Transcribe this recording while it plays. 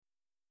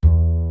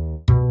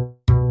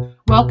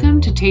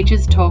Welcome to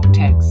Teachers Talk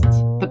Texts,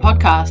 the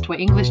podcast where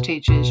English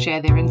teachers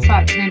share their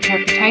insights and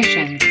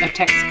interpretations of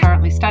texts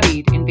currently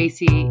studied in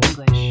VCE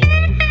English.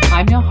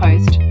 I'm your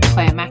host,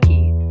 Claire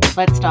Mackey.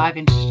 Let's dive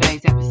into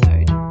today's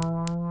episode.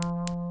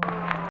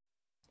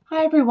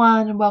 Hi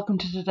everyone, and welcome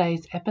to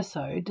today's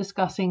episode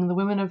discussing the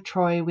Women of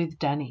Troy with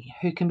Danny,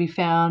 who can be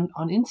found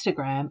on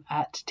Instagram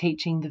at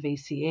Teaching the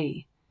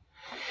VCE.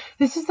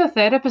 This is the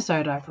third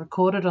episode I've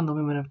recorded on the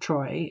Women of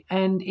Troy,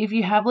 and if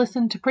you have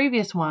listened to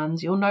previous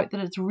ones, you'll note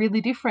that it's really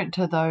different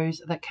to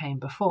those that came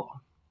before.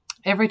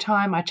 Every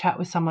time I chat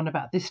with someone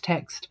about this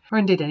text, or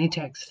indeed any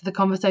text, the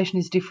conversation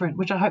is different,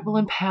 which I hope will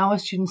empower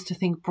students to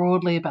think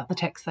broadly about the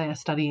text they are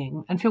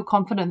studying and feel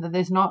confident that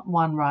there's not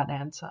one right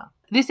answer.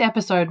 This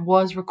episode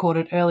was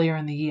recorded earlier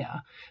in the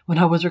year when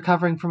I was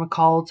recovering from a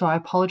cold, so I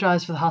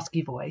apologise for the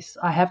husky voice.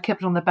 I have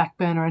kept it on the back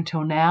burner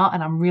until now,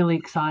 and I'm really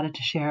excited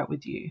to share it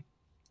with you.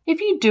 If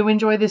you do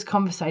enjoy this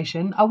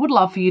conversation, I would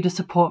love for you to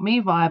support me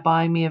via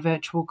buying me a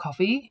virtual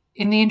coffee.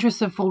 In the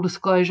interest of full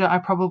disclosure, I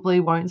probably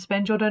won't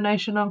spend your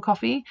donation on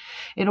coffee.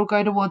 It'll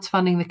go towards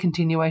funding the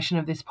continuation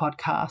of this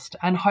podcast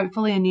and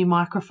hopefully a new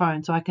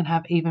microphone so I can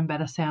have even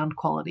better sound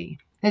quality.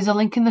 There's a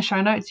link in the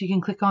show notes you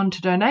can click on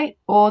to donate,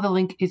 or the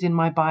link is in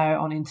my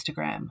bio on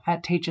Instagram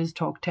at Teachers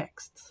Talk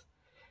Texts.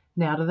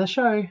 Now to the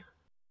show.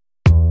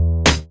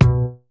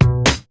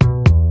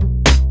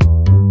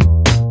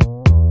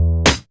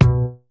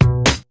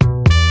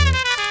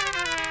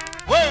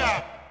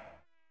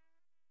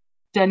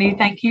 Danny,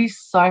 thank you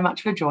so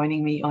much for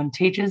joining me on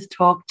Teachers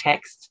Talk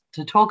Text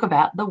to talk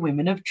about the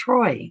Women of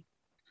Troy.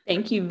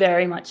 Thank you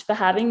very much for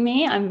having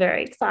me. I'm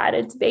very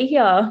excited to be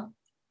here.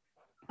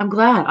 I'm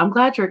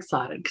glad you're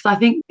excited, because I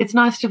think it's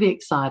nice to be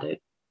excited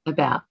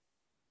about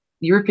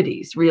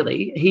Euripides,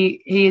 really.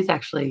 He is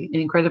actually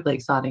an incredibly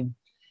exciting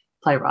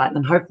playwright,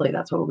 and hopefully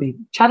that's what we'll be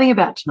chatting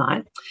about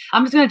tonight.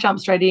 I'm just going to jump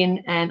straight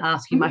in and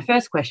ask you my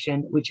first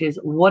question, which is,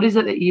 what is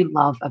it that you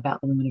love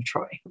about the Women of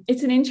Troy?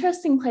 It's an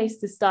interesting place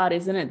to start,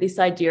 isn't it? This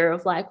idea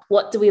of like,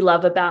 what do we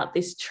love about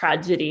this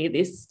tragedy,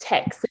 this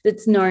text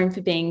that's known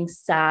for being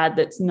sad,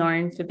 that's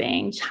known for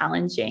being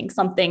challenging?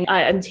 Something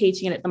I'm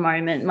teaching it at the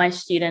moment. My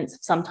students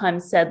have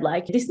sometimes said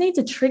like, this needs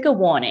a trigger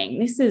warning.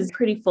 This is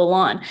pretty full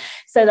on.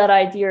 So that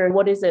idea of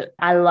what is it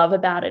I love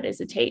about it as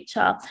a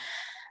teacher?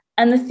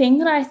 And the thing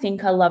that I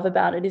think I love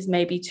about it is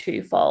maybe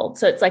twofold.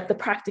 So it's like the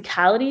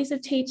practicalities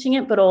of teaching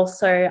it, but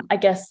also, I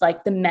guess,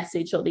 like the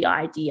message or the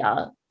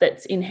idea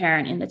that's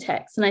inherent in the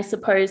text. And I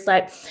suppose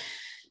like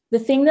the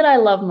thing that I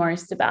love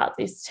most about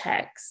this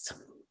text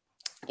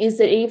is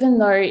that even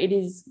though it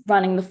is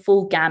running the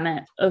full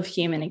gamut of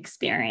human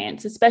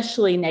experience,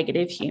 especially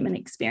negative human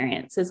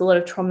experience, there's a lot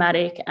of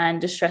traumatic and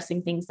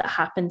distressing things that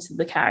happen to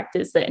the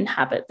characters that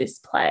inhabit this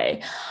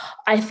play.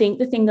 I think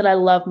the thing that I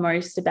love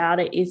most about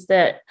it is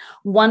that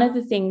one of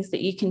the things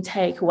that you can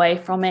take away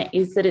from it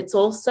is that it's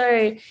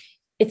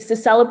a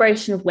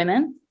celebration of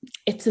women.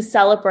 It's a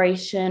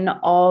celebration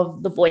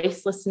of the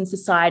voiceless in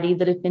society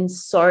that have been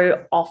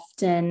so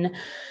often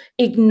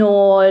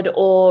ignored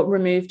or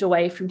removed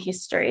away from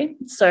history.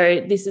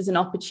 So this is an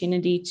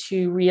opportunity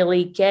to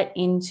really get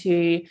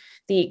into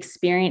the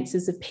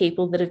experiences of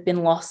people that have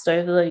been lost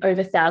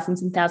over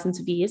thousands and thousands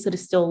of years, that are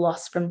still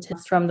lost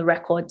from the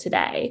record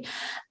today.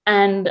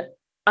 And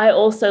I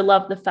also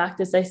love the fact,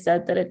 as I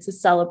said, that it's a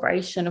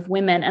celebration of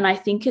women. And I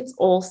think it's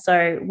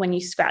also, when you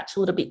scratch a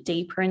little bit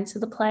deeper into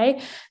the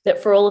play,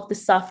 that for all of the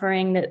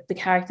suffering that the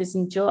characters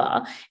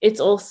endure, it's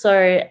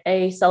also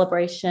a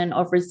celebration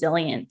of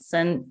resilience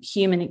and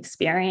human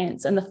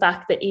experience. And the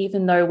fact that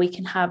even though we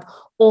can have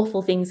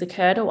awful things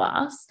occur to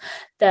us,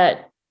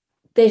 that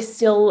there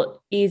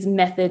still is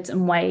methods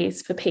and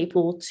ways for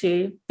people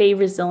to be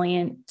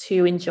resilient,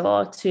 to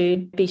endure,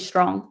 to be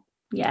strong.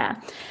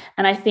 Yeah.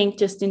 And I think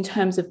just in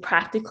terms of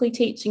practically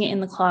teaching it in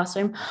the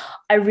classroom,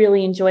 I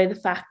really enjoy the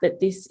fact that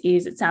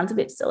it sounds a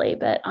bit silly,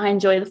 but I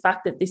enjoy the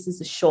fact that this is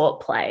a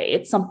short play.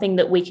 It's something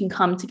that we can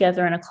come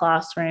together in a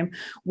classroom,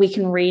 we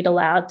can read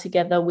aloud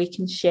together, we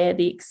can share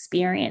the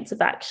experience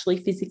of actually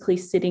physically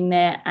sitting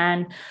there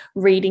and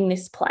reading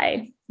this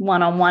play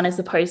one-on-one, as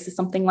opposed to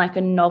something like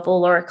a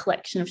novel or a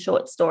collection of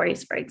short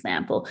stories, for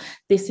example.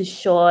 This is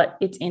short,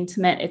 it's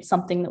intimate, it's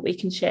something that we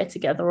can share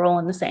together all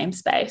in the same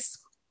space.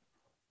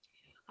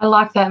 I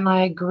like that, and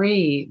I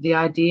agree. The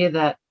idea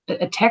that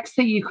a text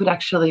that you could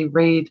actually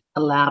read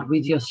aloud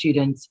with your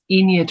students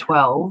in Year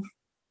 12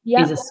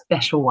 is a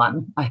special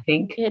one, I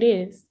think. It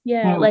is,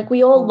 yeah. Like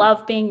we all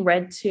love being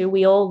read to.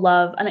 We all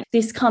love, and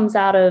this comes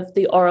out of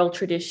the oral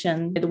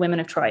tradition, the Women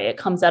of Troy. It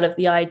comes out of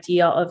the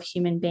idea of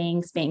human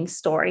beings being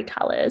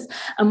storytellers.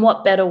 And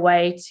what better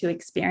way to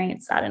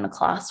experience that in a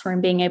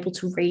classroom, being able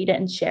to read it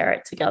and share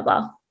it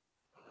together.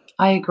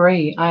 I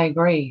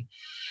agree.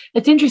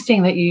 It's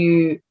interesting that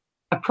you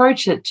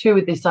approach it too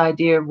with this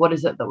idea of what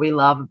is it that we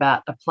love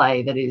about a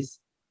play that is,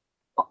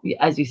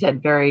 as you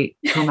said, very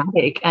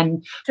traumatic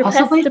and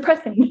possibly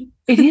depressing.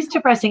 It is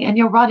depressing, and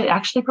you're right, it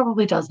actually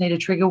probably does need a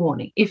trigger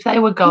warning. If they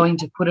were going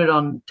to put it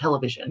on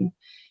television,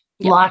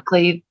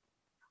 likely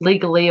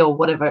legally or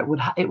whatever,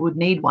 it would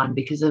need one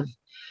because of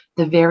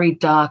the very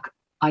dark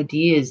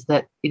ideas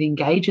that it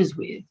engages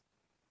with.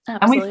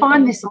 Absolutely. And we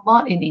find this a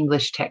lot in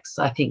English texts,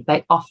 I think.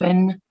 They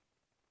often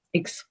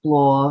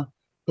explore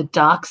the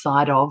dark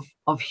side of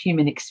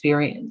human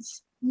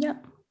experience. Yeah.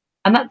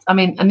 And that's, I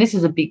mean, and this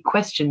is a big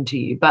question to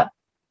you, but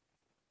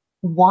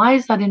why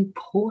is that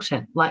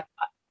important? Like,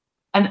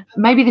 and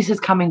maybe this is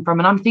coming from,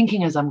 and I'm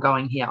thinking as I'm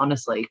going here,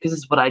 honestly, because this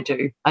is what I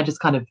do. I just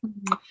kind of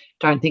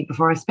don't think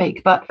before I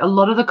speak. But a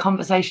lot of the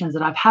conversations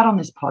that I've had on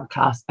this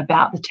podcast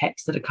about the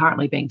texts that are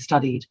currently being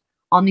studied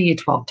on the Year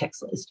 12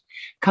 text list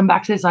come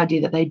back to this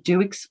idea that they do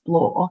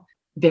explore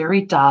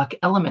very dark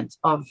elements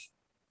of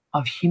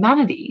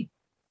humanity.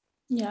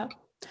 Yeah.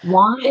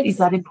 Why is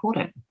that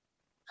important?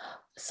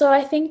 So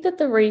I think that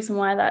the reason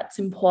why that's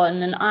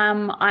important, and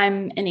I'm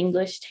an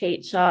English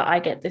teacher, I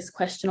get this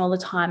question all the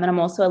time, and I'm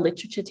also a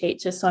literature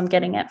teacher, so I'm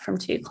getting it from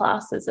 2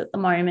 classes at the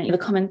moment. The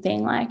common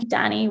thing like,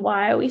 Dani,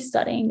 why are we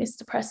studying this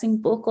depressing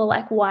book? Or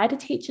like, why do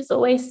teachers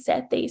always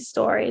set these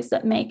stories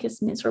that make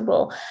us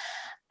miserable?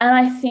 And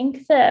I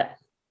think that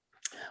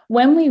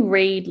when we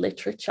read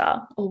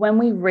literature, or when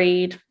we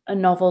read a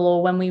novel,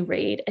 or when we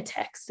read a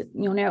text,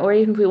 or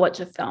even if we watch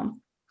a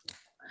film,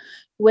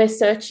 we're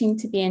searching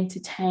to be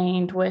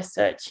entertained. We're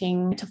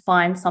searching to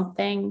find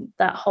something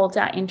that holds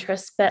our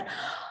interest. But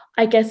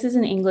I guess as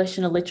an English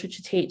and a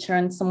literature teacher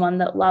and someone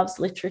that loves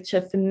literature,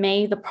 for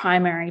me, the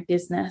primary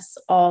business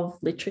of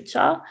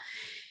literature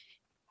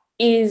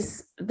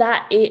is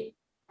that it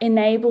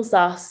enables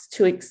us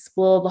to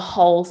explore the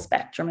whole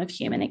spectrum of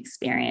human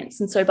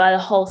experience. And so by the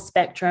whole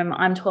spectrum,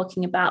 I'm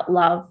talking about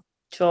love,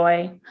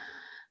 joy,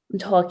 I'm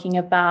talking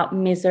about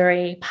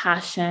misery,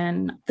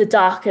 passion, the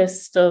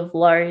darkest of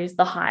lows,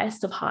 the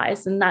highest of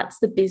highs, and that's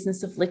the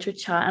business of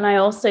literature. And I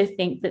also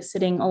think that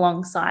sitting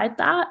alongside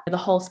that, the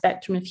whole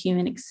spectrum of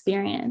human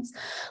experience,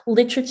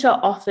 literature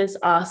offers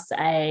us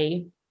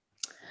a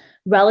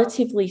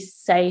relatively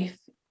safe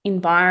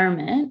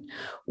environment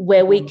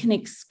where we can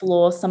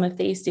explore some of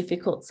these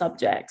difficult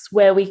subjects,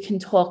 where we can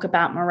talk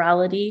about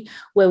morality,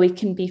 where we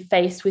can be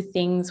faced with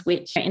things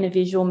which in a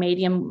visual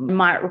medium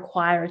might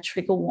require a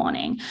trigger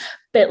warning.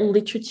 But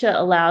literature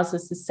allows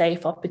us a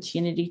safe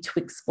opportunity to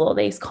explore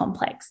these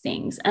complex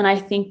things. And I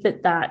think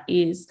that that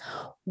is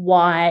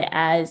why,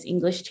 as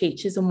English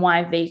teachers, and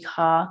why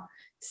VCAR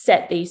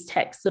set these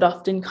texts that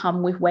often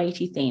come with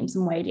weighty themes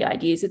and weighty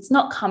ideas. It's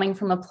not coming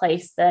from a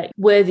place that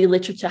worthy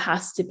literature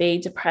has to be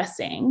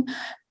depressing.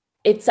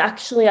 It's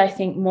actually, I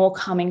think, more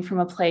coming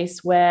from a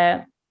place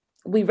where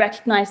we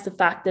recognize the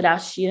fact that our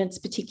students,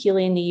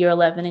 particularly in the Year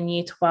 11 and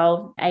Year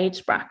 12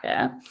 age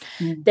bracket,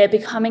 they're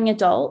becoming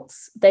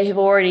adults. They have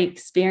already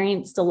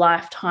experienced a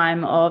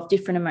lifetime of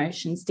different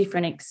emotions,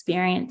 different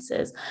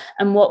experiences.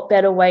 And what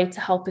better way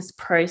to help us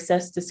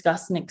process,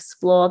 discuss, and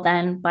explore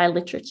than by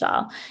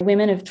literature?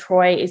 Women of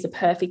Troy is a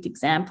perfect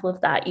example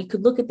of that. You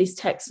could look at this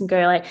text and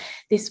go like,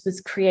 this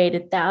was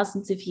created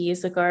thousands of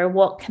years ago.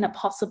 What can it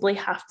possibly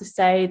have to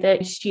say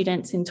that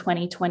students in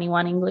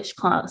 2021 English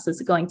classes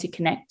are going to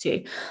connect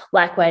to?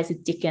 Likewise, a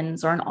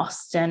Dickens or an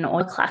Austen or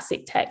a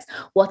classic text.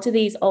 What do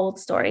these old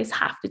stories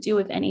have to do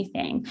with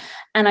anything?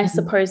 And I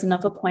suppose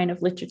another point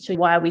of literature,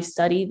 why we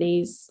study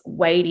these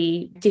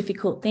weighty,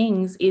 difficult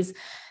things, is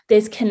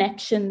there's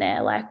connection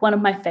there. Like one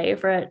of my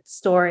favorite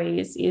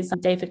stories is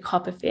David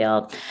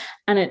Copperfield,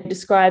 and it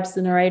describes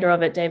the narrator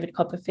of it, David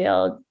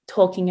Copperfield,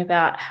 talking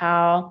about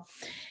how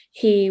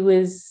he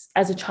was,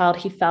 as a child,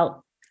 he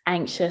felt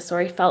anxious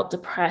or he felt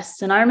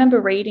depressed. And I remember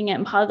reading it,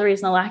 and part of the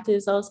reason I liked it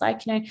is I was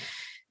like,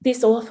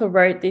 this author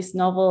wrote this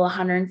novel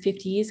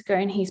 150 years ago,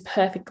 and he's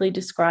perfectly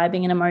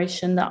describing an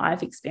emotion that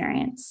I've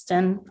experienced.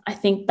 And I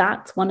think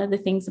that's one of the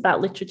things about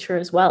literature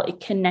as well. It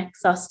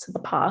connects us to the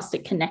past.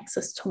 It connects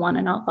us to one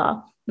another.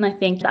 And I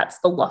think that's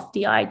the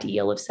lofty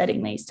ideal of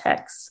setting these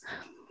texts.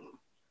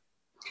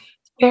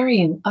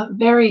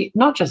 Very,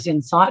 not just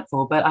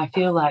insightful, but I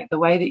feel like the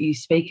way that you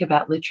speak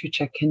about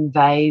literature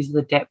conveys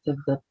the depth of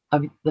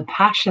the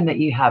passion that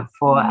you have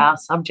for our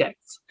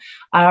subjects.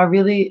 And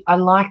I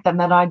like that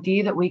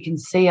idea that we can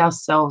see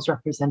ourselves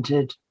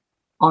represented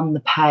on the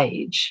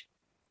page.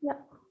 Yeah.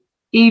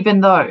 Even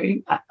though,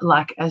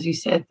 like, as you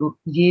said,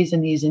 years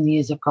and years and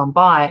years have gone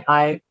by.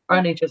 I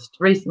only just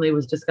recently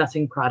was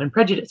discussing Pride and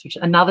Prejudice, which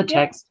is another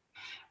text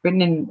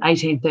written in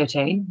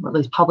 1813, or at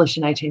least published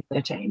in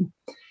 1813.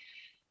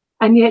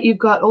 And yet you've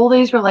got all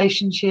these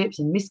relationships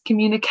and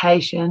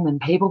miscommunication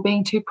and people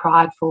being too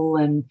prideful.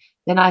 And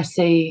then I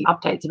see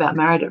updates about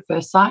Married at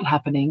First Sight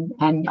happening.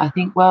 And I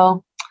think,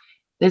 well,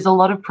 there's a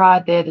lot of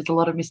pride there. There's a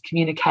lot of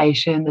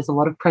miscommunication. There's a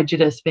lot of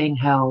prejudice being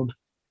held.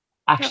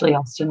 Actually,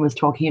 Austen was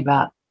talking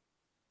about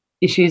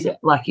issues that,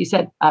 like you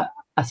said, are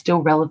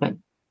still relevant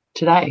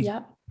today.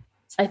 Yeah.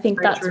 I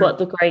think that's what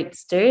the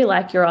greats do,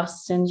 like your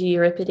Austen,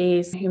 your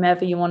Euripides,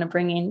 whomever you want to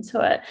bring into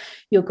it.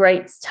 Your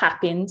greats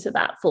tap into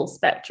that full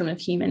spectrum of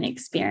human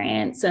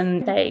experience,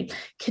 and they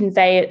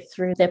convey it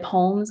through their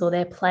poems or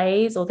their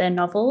plays or their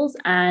novels.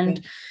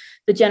 And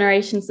the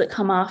generations that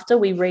come after,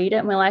 we read it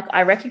and we're like,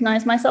 I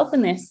recognize myself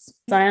in this.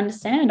 I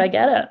understand. I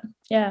get it.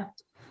 Yeah.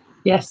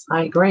 Yes,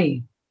 I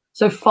agree.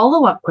 So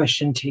follow-up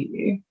question to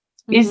you.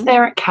 Is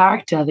there a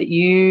character that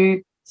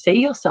you see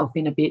yourself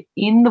in a bit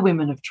in the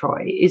Women of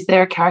Troy? Is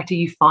there a character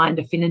you find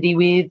affinity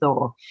with,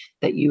 or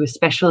that you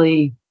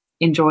especially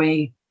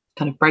enjoy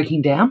kind of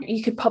breaking down?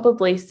 You could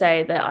probably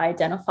say that I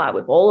identify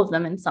with all of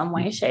them in some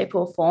way, shape,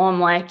 or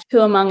form. Like, who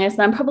among us,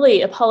 and I'm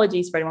probably,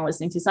 apologies for anyone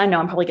listening to this, I know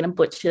I'm probably going to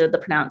butcher the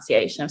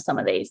pronunciation of some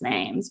of these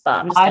names, but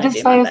I'm just I going to just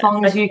do say my as best.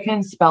 long as you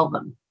can spell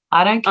them.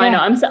 I don't care. I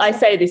know. I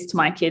say this to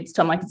my kids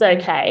too. I'm like, it's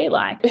okay.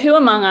 Like, who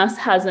among us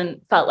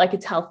hasn't felt like a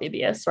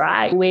Talthybius,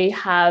 right? We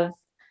have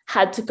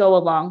had to go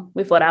along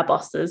with what our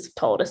bosses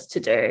told us to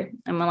do.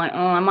 And we're like,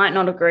 oh, I might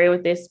not agree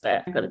with this,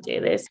 but I've got to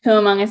do this. Who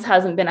among us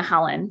hasn't been a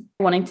Helen,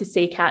 wanting to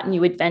seek out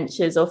new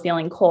adventures or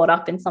feeling caught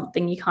up in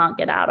something you can't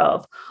get out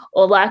of?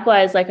 Or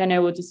likewise, like, I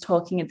know we're just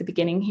talking at the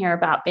beginning here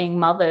about being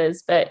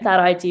mothers, but that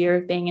idea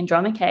of being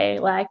Andromache,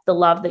 like the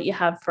love that you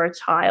have for a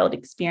child,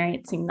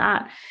 experiencing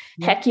that.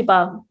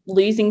 Hecuba,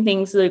 losing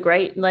things that are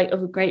great, like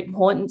of great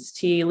importance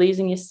to you,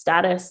 losing your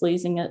status,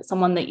 losing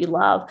someone that you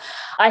love.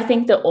 I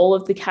think that all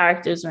of the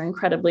characters are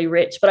incredibly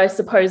rich, but I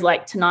suppose,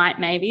 like, tonight,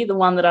 maybe the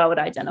one that I would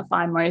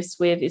identify most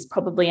with is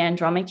probably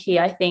Andromache.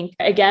 I think,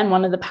 again,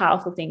 one of the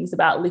powerful things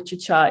about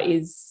literature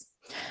is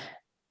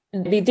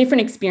the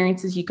different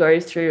experiences you go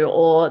through,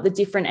 or the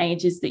different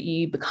ages that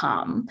you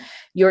become.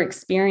 Your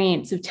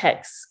experience of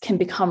text can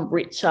become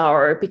richer,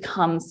 or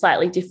become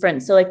slightly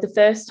different. So, like, the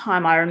first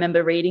time I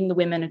remember reading The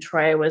Women of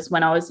Troy was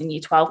when I was in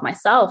year 12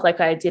 myself.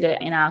 Like, I did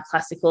it in our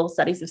classical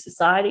studies of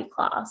society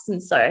class.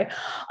 And so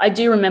I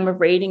do remember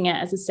reading it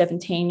as a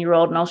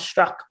 17-year-old, and I was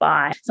struck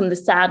by some of the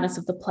sadness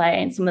of the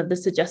play and some of the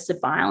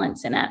suggested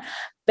violence in it.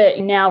 But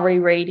now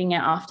rereading it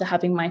after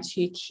having my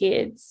 2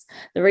 kids,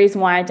 the reason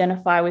why I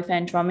identify with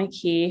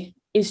Andromache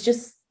is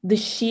just the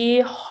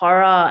sheer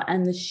horror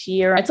and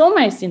it's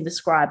almost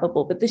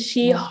indescribable, but the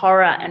sheer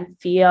horror and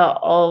fear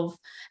of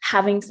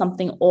having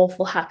something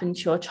awful happen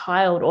to your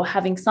child, or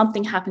having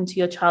something happen to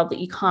your child that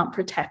you can't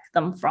protect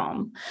them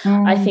from.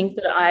 I think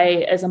that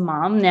I, as a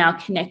mum, now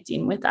connect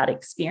in with that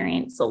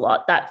experience a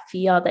lot, that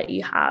fear that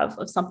you have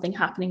of something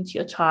happening to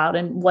your child,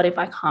 and what if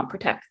I can't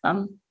protect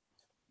them?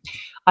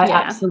 I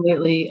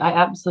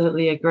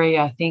absolutely agree.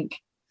 I think,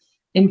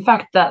 in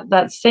fact,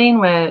 that scene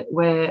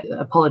where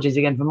apologies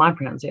again for my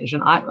pronunciation,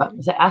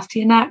 was it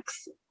Astyanax?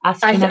 I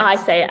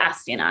say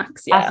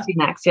Astyanax, yeah.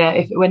 Astyanax,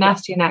 yeah. When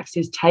Astyanax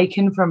is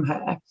taken from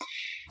her,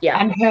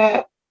 and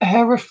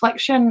her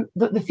reflection,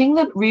 the thing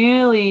that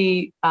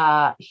really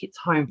hits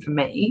home for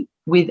me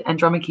with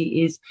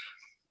Andromache is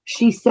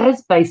she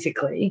says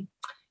basically,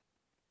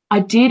 I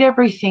did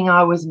everything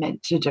I was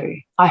meant to do.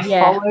 I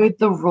followed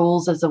the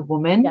rules as a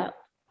woman.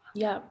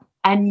 Yeah.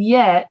 And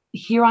yet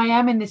here I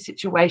am in this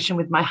situation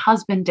with my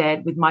husband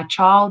dead, with my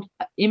child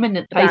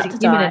imminent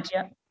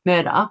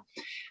murder,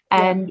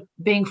 and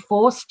being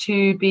forced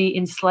to be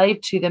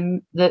enslaved to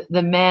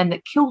the man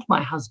that killed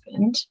my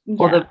husband,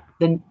 or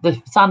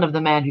the son of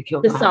the man who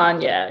killed my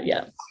husband.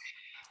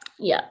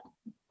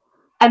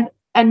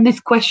 And this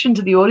question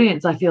to the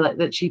audience, I feel like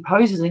that she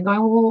poses, and going,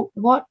 well,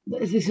 what?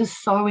 This is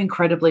so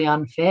incredibly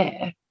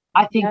unfair.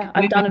 I think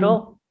I've done it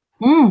all.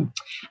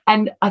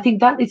 And I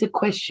think that is a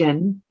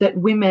question that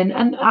women,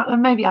 and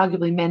maybe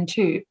arguably men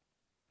too,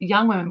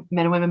 young women,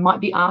 men and women, might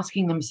be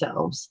asking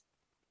themselves,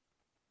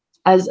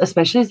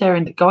 especially as they're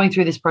going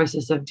through this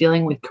process of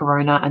dealing with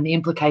corona and the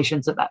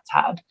implications that that's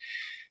had.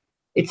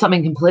 It's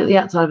something completely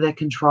outside of their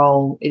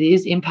control. It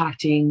is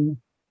impacting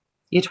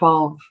year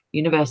 12,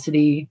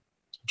 university,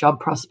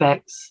 job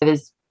prospects.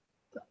 There's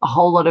a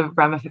whole lot of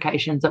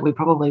ramifications that we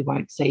probably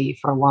won't see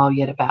for a while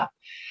yet about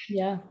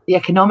the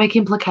economic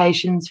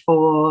implications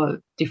for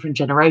different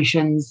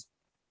generations,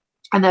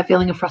 and that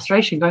feeling of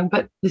frustration going,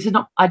 but this is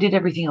not, I did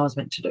everything I was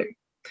meant to do.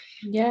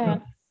 Yeah.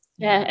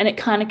 And it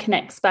kind of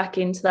connects back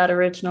into that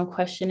original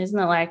question, isn't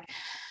it? Like,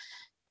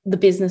 the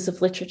business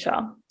of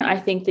literature. I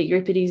think that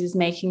Euripides is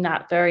making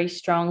that very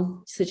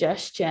strong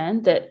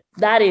suggestion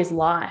that is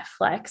life.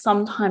 Like,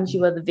 sometimes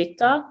you are the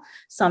victor,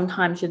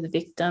 sometimes you're the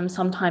victim,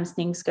 sometimes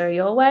things go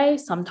your way,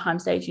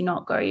 sometimes they do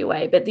not go your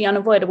way. But the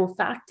unavoidable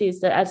fact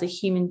is that as a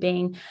human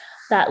being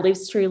that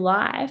lives through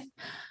life,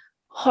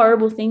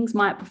 horrible things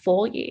might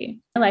befall you.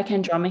 Like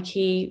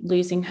Andromache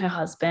losing her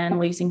husband,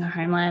 losing her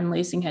homeland,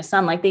 losing her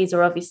son. Like, these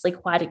are obviously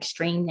quite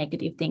extreme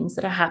negative things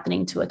that are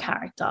happening to a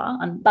character.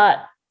 But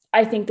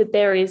I think that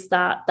there is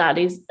that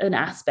is an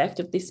aspect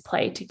of this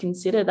play to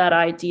consider, that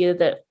idea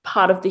that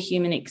part of the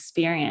human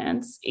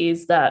experience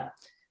is that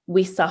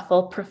we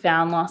suffer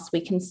profound loss.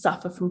 We can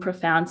suffer from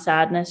profound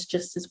sadness,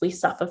 just as we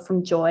suffer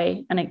from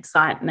joy and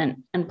excitement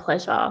and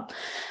pleasure.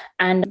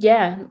 And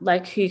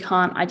like, who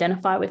can't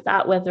identify with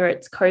that, whether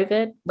it's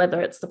COVID,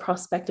 whether it's the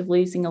prospect of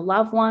losing a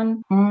loved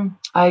one.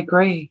 I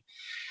agree.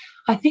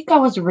 I think I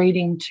was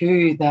reading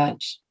too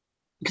that,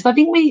 because I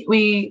think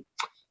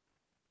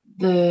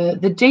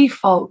the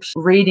default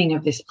reading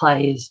of this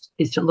play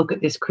is to look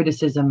at this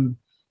criticism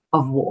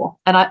of war,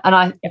 and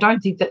I don't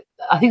think that,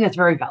 I think that's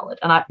very valid,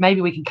 and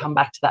maybe we can come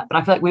back to that, but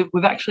I feel like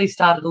we've actually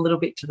started a little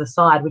bit to the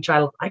side, which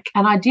I like.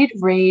 And I did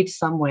read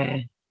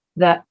somewhere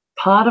that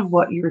part of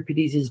what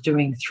Euripides is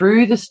doing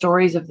through the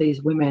stories of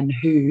these women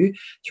who,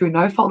 through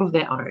no fault of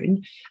their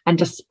own, and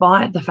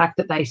despite the fact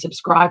that they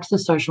subscribed to the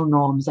social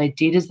norms, they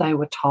did as they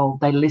were told,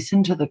 they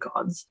listened to the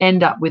gods,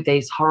 end up with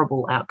these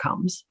horrible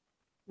outcomes.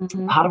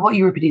 Mm-hmm. Part of what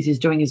Euripides is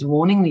doing is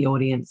warning the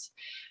audience.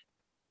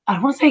 I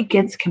don't want to say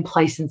against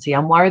complacency.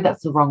 I'm worried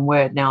that's the wrong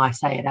word now I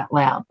say it out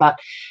loud, but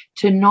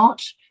to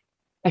not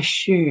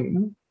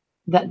assume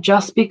that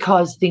just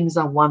because things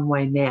are one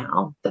way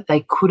now, that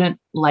they couldn't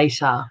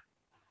later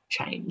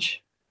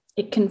change.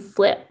 It can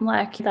flip,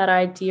 like that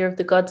idea of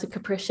the gods are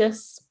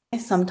capricious.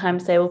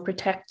 Sometimes they will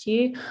protect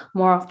you.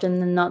 More often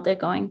than not, they're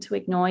going to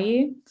ignore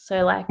you.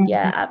 So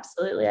yeah,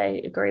 absolutely.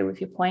 I agree with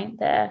your point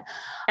there.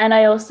 And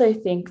I also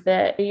think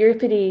that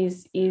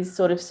Euripides is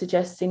sort of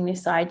suggesting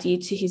this idea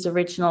to his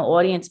original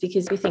audience,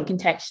 because we think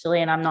contextually,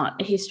 and I'm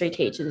not a history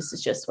teacher, this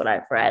is just what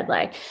I've read.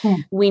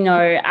 We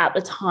know at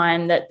the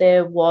time that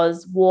there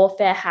was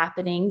warfare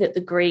happening, that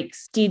the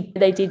Greeks did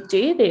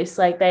do this.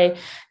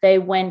 They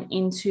went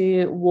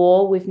into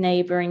war with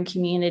neighboring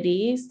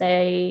communities.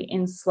 They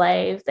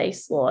enslaved, they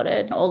slaughtered.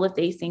 All of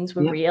these things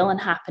were real and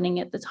happening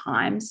at the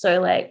time.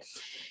 So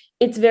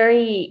it's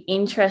very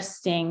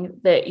interesting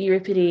that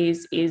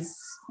Euripides is,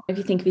 if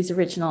you think of his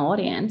original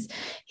audience,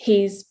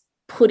 he's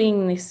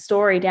putting this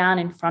story down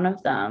in front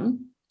of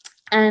them,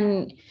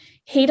 and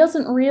he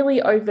doesn't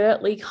really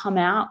overtly come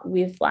out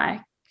with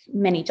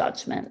many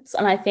judgments.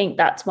 And I think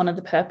that's one of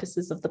the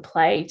purposes of the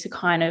play, to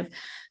kind of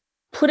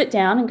put it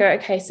down and go,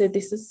 okay, so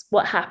this is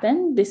what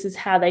happened. This is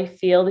how they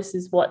feel. This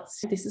is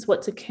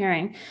what's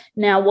occurring.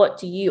 Now, what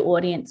do you,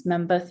 audience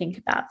member, think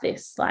about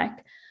this?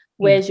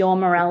 Where's your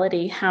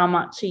morality? How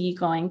much are you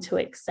going to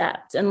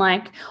accept?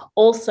 And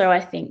also,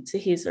 I think to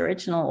his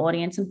original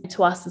audience and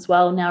to us as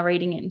well, now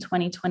reading it in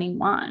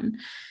 2021,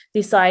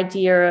 this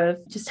idea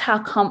of just how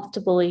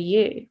comfortable are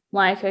you?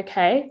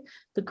 Okay,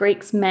 the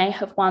Greeks may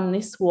have won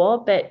this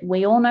war, but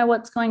we all know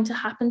what's going to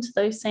happen to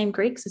those same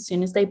Greeks as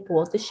soon as they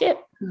board the ship.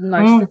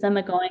 Most of them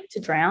are going to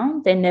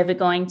drown. They're never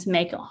going to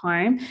make it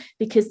home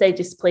because they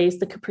displease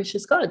the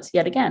capricious gods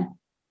yet again.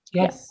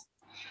 Yes.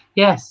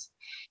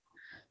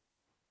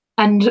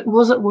 And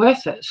was it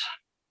worth it?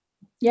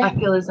 Yeah. I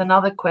feel there's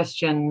another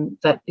question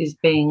that is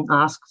being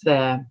asked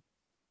there.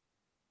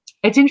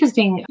 It's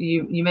interesting,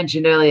 you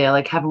mentioned earlier,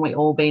 haven't we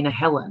all been a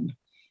Helen?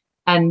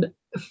 And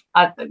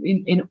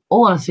in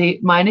all honesty,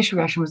 my initial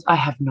reaction was, I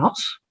have not.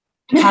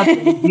 How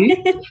dare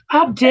you?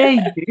 How dare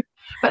you?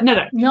 But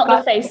no. Not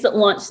the face that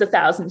launched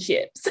 1,000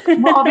 ships.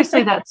 Well,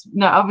 obviously that's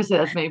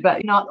me,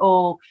 but not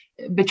all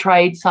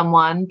betrayed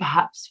someone,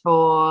 perhaps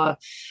for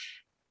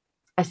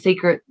a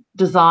secret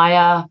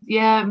desire.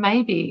 Yeah,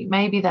 maybe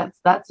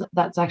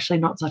that's actually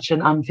not such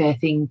an unfair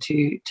thing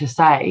to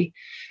say.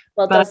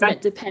 Well, doesn't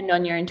it depend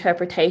on your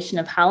interpretation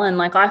of Helen?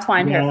 I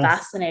find her a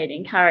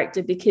fascinating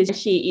character because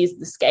she is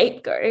the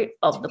scapegoat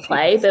of the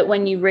play. But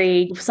when you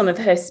read some of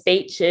her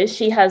speeches,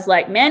 she has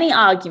many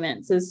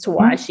arguments as to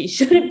why she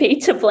shouldn't be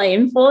to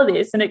blame for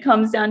this. And it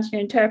comes down to your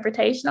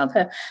interpretation of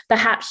her.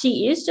 Perhaps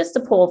she is just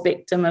a poor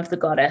victim of the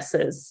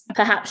goddesses.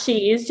 Perhaps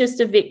she is just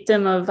a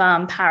victim of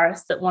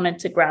Paris that wanted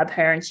to grab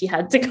her and she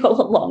had to go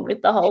along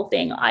with the whole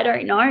thing. I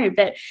don't know.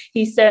 But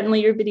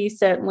Euripides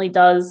certainly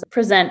does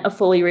present a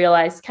fully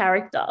realized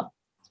character.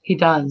 He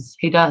does.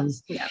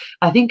 Yeah.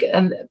 I think,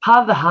 and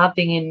part of the hard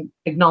thing in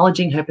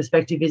acknowledging her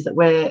perspective is that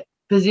we're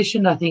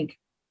positioned, I think,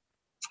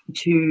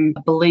 to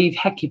believe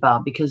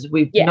Hecuba because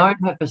we've known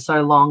her for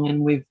so long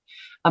and we've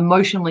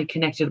emotionally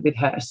connected with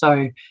her.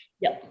 So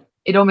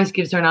it almost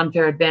gives her an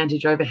unfair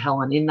advantage over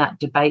Helen in that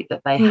debate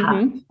that they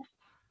have.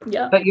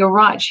 Yeah. But you're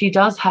right, she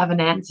does have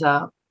an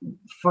answer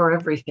for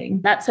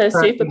everything. That's her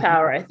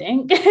superpower, I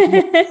think.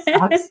 Yes,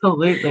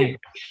 absolutely.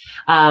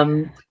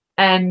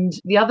 And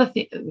the other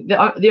thing,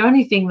 the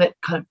only thing that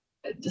kind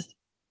of just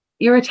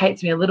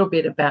irritates me a little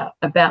bit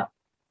about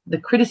the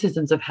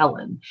criticisms of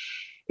Helen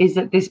is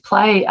that this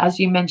play, as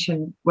you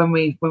mentioned when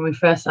we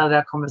first started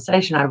our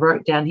conversation, I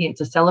wrote down here,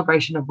 it's a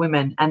celebration of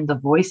women and the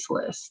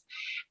voiceless.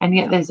 And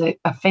yet there's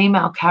a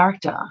female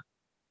character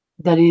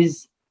that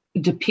is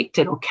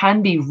depicted or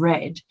can be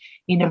read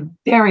in a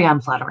very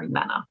unflattering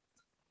manner.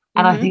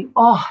 And I think,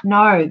 oh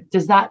no,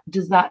 does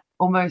that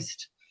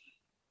almost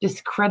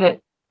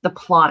discredit the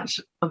plight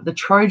of the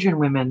Trojan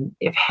women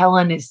if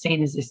Helen is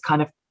seen as this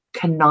kind of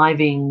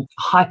conniving,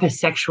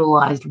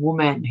 hypersexualized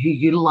woman who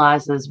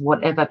utilizes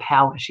whatever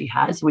power she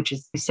has, which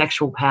is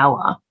sexual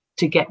power,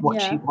 to get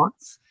what she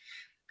wants?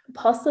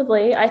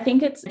 Possibly. I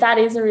think that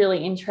is a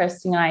really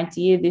interesting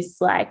idea, this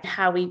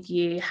how we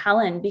view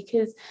Helen,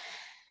 because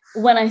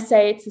when I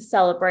say it's a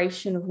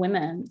celebration of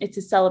women, it's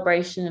a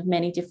celebration of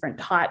many different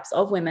types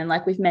of women.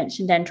 Like we've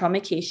mentioned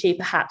Andromache, she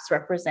perhaps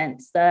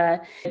represents the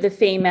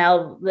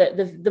female,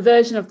 the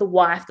version of the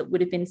wife that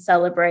would have been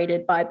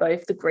celebrated by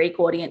both the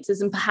Greek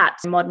audiences and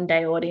perhaps modern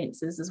day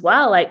audiences as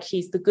well.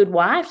 She's the good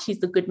wife,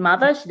 she's the good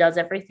mother, she does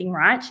everything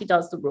right, she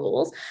does the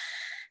rules.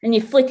 And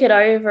you flick it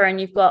over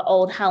and you've got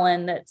old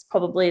Helen that's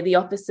probably the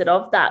opposite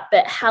of that.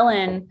 But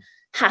Helen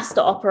has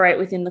to operate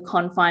within the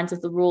confines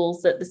of the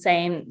rules that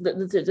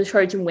the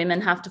Trojan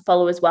women have to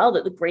follow as well,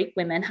 that the Greek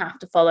women have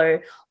to follow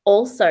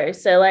also.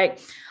 So like,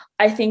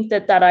 I think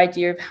that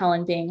idea of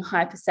Helen being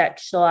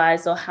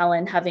hypersexualized, or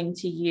Helen having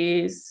to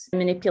use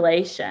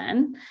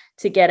manipulation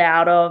to get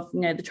out of,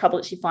 you know, the trouble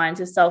that she finds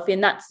herself in,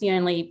 that's the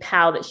only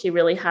power that she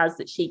really has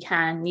that she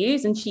can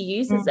use, and she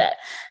uses it.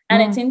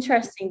 And it's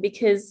interesting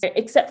because,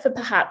 except for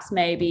perhaps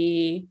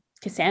maybe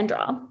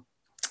Cassandra,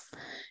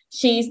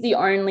 she's the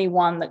only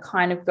one that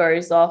kind of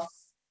goes off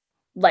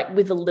like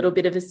with a little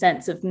bit of a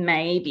sense of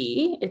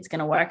maybe it's going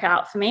to work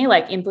out for me.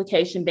 Like,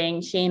 implication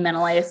being she and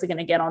Menelaus are going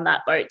to get on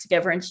that boat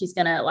together and she's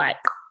going to like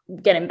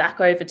get him back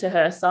over to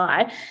her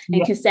side.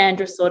 And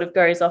Cassandra sort of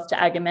goes off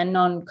to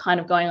Agamemnon, kind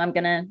of going, I'm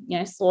going to, you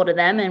know, slaughter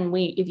them. And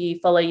if you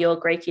follow your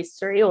Greek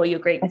history or your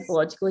Greek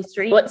mythological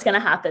history, what's going to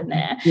happen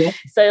there?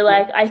 So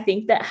like, I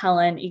think that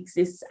Helen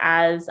exists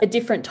as a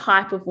different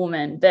type of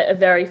woman, but a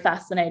very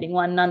fascinating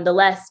one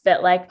nonetheless.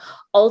 But like,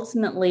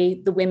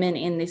 ultimately the women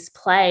in this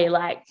play,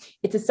 like,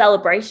 it's a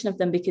celebration of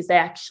them because they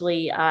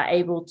actually are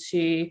able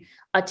to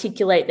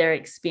articulate their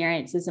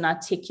experiences and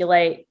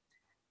articulate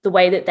the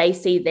way that they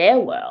see their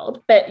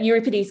world. But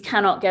Euripides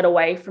cannot get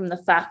away from the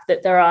fact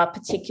that there are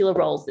particular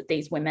roles that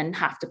these women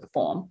have to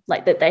perform,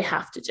 like that they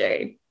have to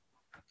do.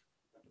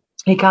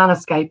 He can't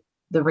escape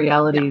the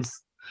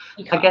realities,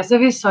 I guess,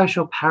 of his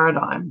social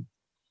paradigm.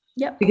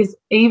 Because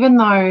even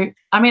though,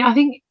 I mean, I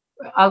think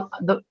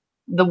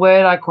the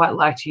word I quite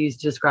like to use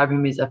to describe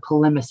him is a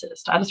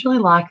polemicist. I just really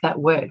like that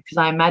word because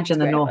I imagine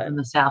the North and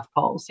the South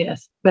poles,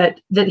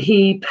 but that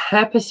he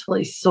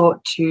purposefully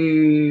sought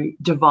to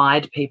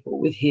divide people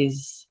with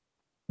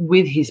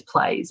his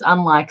plays,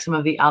 unlike some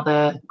of the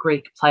other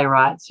Greek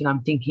playwrights. You know,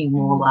 I'm thinking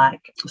more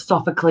like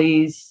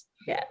Sophocles,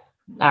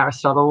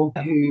 Aristotle,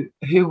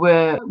 who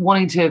were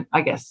wanting to,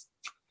 I guess,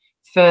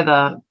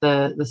 further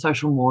the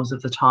social mores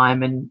of the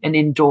time and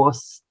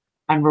endorse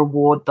and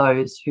reward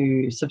those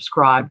who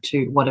subscribed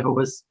to whatever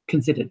was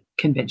considered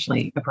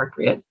conventionally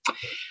appropriate.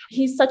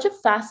 He's such a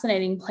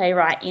fascinating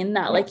playwright in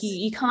that. Like,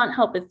 you can't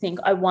help but think,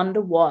 I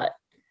wonder what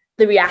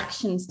the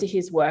reactions to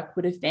his work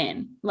would have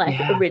been like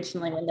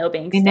originally when they were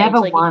being staged. He never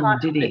like, won,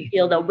 did he?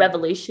 Feel they're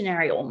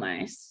revolutionary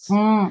almost.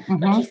 Like,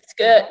 he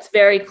skirts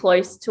very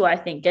close to, I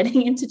think,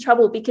 getting into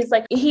trouble because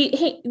like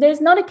he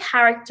there's not a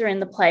character in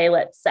the play,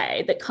 let's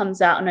say, that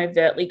comes out and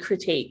overtly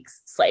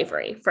critiques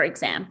slavery, for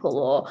example,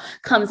 or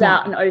comes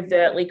out and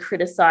overtly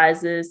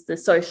criticizes the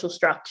social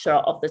structure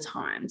of the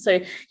time. So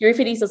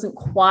Euripides doesn't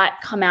quite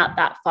come out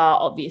that far,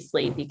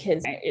 obviously,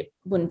 because it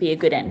wouldn't be a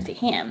good end for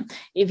him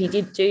if he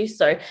did do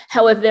so.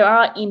 However, there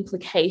are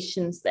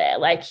implications there.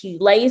 Like, he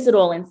lays it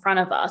all in front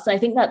of us. And I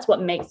think that's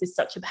what makes this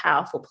such a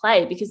powerful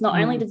play, because not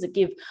only does it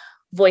give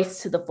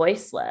voice to the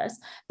voiceless,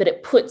 but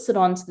it puts it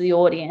onto the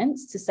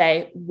audience to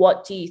say,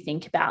 what do you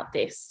think about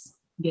this?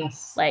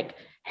 Like,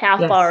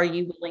 how far are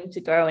you willing to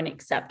go and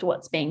accept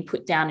what's being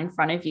put down in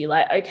front of you?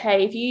 Like,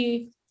 okay,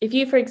 if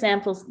you, for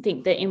example,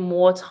 think that in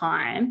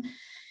wartime,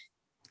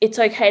 it's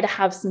okay to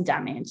have some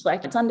damage.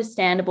 Like, it's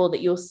understandable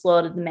that you'll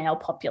slaughter the male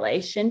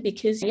population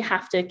because you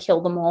have to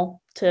kill them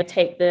all to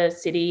take the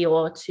city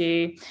or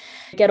to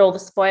get all the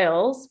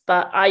spoils.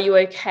 But are you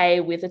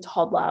okay with a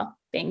toddler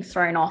being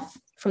thrown off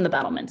from the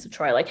battlements of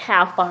Troy? Like,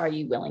 how far are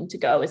you willing to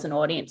go as an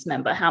audience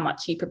member? How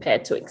much are you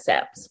prepared to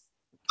accept?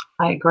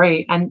 I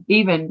agree. And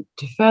even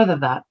to further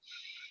that,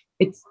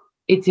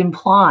 it's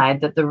implied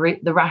that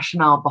the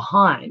rationale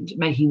behind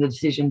making the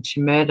decision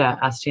to murder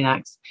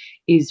Astyanax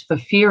is for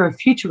fear of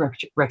future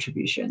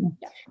retribution,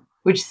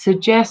 which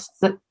suggests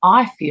that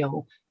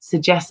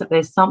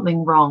there's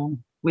something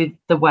wrong with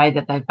the way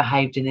that they've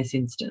behaved in this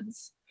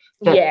instance.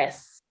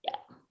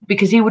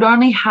 Because he would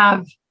only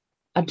have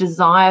a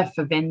desire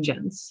for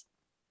vengeance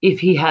if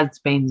he has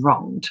been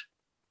wronged.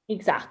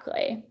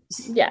 Exactly.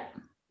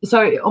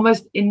 So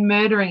almost in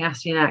murdering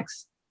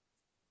Astyanax,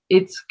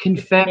 it's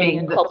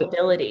confirming the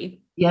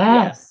culpability.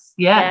 Yes.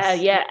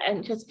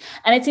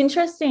 And it's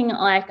interesting,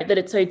 like, that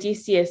it's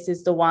Odysseus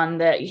is the one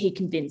that he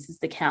convinces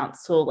the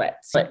council,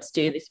 let's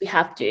do this, we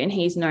have to, and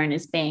he's known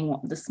as being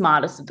the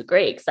smartest of the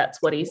Greeks.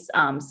 That's what he's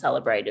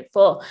celebrated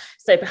for.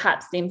 So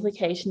perhaps the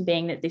implication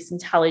being that this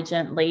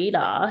intelligent leader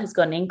has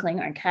got an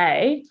inkling,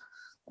 okay,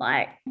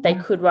 like, they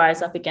could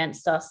rise up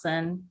against us,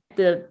 and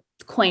the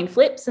coin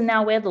flips and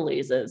now we're the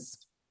losers.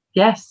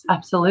 Yes,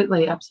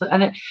 absolutely.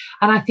 And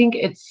I think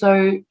it's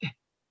so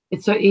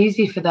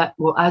easy for that.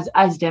 Well,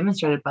 as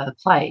demonstrated by the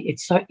play,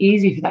 it's so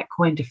easy for that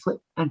coin to flip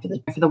and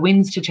for the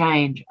winds to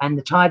change and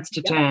the tides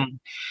to turn.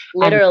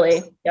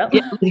 Literally,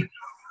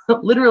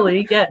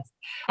 literally, yes.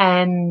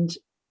 And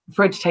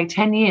for it to take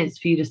 10 years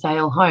for you to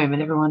sail home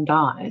and everyone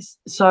dies.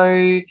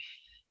 So,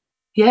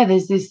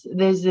 there's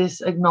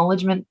this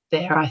acknowledgement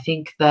there. I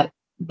think that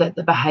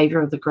the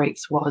behaviour of the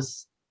Greeks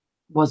was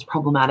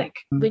problematic.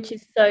 Which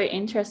is so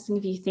interesting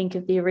if you think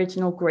of the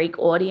original Greek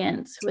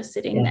audience who were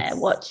sitting there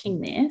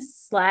watching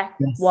this,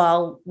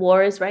 while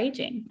war is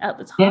raging at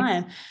the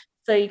time.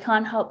 So you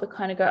can't help but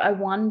kind of go, I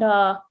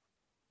wonder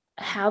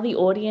how the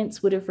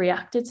audience would have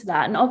reacted to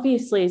that. And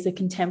obviously, as a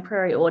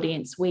contemporary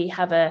audience, we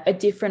have a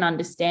different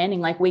understanding.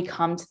 Like, we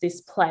come to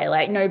this play,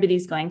 like,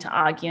 nobody's going to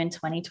argue in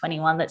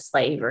 2021 that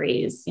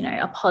slavery is, you know,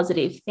 a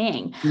positive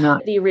thing. No.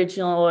 The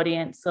original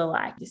audience are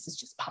like, this is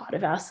just part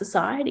of our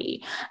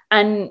society.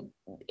 And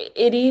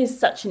it is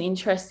such an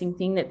interesting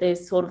thing that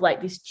there's sort of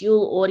like this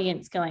dual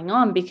audience going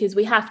on, because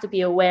we have to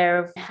be aware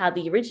of how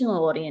the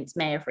original audience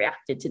may have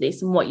reacted to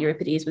this and what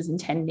Euripides was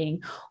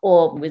intending,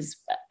 or was,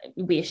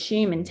 we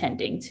assume,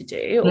 intending to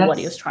do, or what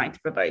he was trying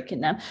to provoke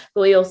in them.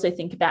 But we also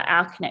think about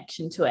our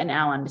connection to it and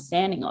our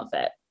understanding of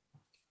it.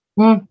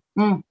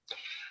 I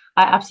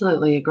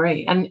absolutely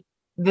agree. And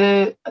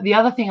the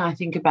other thing I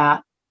think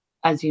about,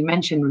 as you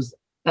mentioned, was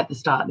at the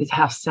start, is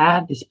how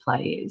sad this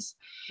play is.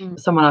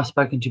 Someone I've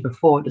spoken to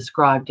before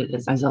described it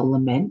as a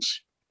lament,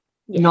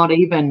 not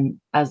even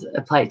as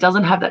a play. It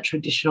doesn't have that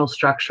traditional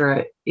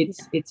structure.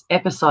 It's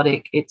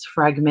episodic, it's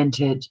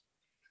fragmented.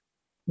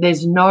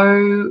 There's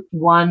no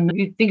one.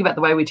 You think about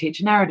the way we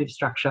teach narrative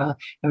structure: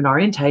 an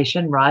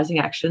orientation, rising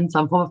action,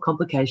 some form of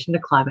complication, a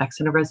climax,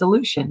 and a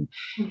resolution.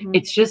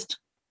 It's just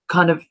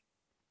kind of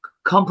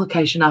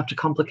complication after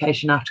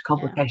complication after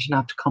complication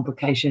after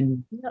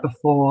complication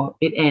before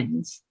it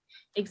ends.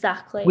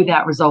 Exactly.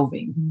 Without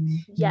resolving.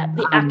 Yeah,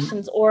 the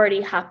action's already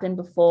happened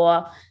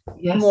before.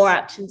 More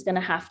action's going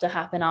to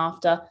happen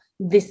after.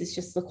 This is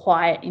just the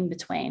quiet in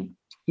between.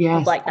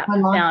 Yes. Of like that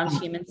profound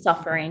human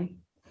suffering.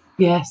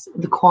 Yes,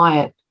 the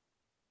quiet.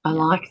 I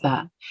like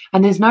that.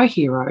 And there's no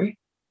hero.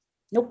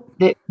 Nope.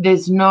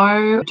 There's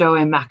no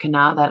Doe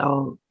Machina,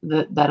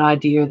 that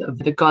idea of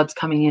the gods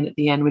coming in at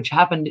the end, which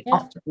happened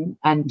often,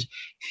 and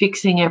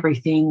fixing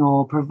everything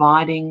or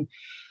providing,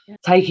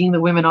 taking the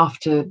women off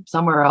to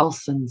somewhere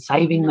else and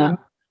saving them.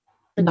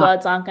 The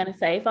gods aren't going to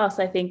save us.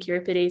 I think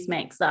Euripides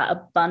makes that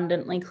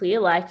abundantly clear.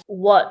 Like,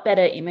 what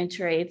better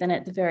imagery than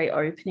at the very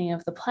opening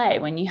of the play,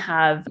 when you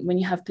have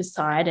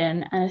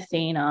Poseidon and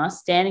Athena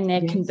standing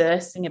there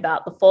conversing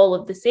about the fall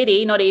of the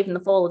city, not even the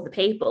fall of the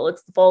people,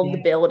 it's the fall of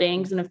the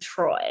buildings and of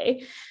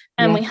Troy.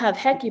 And we have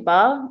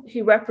Hecuba,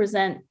 who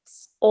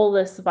represents all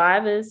the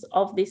survivors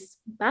of this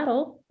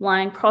battle,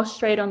 lying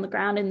prostrate on the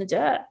ground in the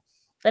dirt.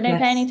 They don't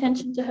pay any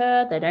attention to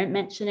her. They don't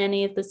mention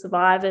any of the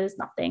survivors,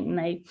 nothing. And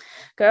they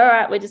go, all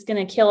right, we're just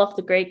going to kill off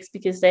the Greeks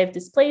because they've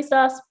displeased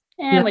us,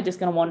 and we're just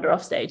going to wander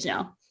off stage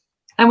now.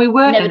 And we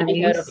were never enemies. To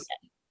be heard of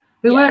again.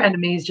 We were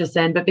enemies just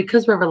then, but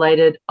because we're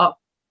related, now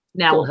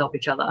we'll help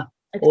each other.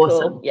 It's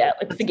awesome. Cool. Yeah,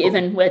 it's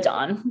forgiven. Cool. We're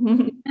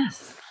done.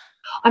 Yes.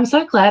 I'm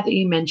so glad that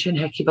you mentioned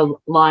Hecuba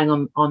lying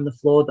on the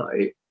floor,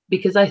 though,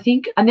 because I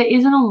think, and there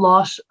isn't a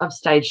lot of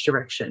stage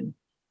direction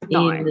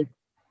in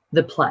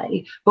the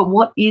play, but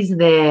what is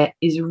there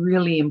is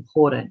really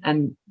important.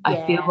 And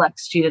I feel like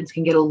students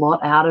can get a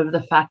lot out of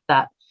the fact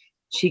that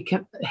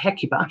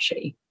Hecuba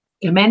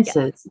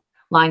commences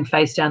lying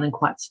face down and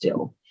quite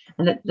still,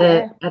 and at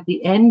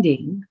the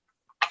ending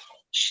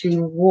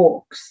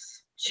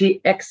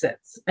she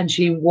exits and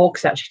she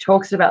walks out. She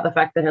talks about the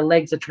fact that her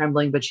legs are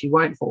trembling but she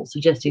won't fall,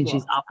 suggesting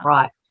she's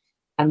upright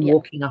and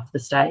walking off the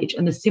stage.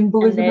 And the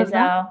symbolism of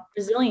that, our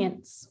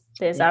resilience.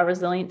 There's our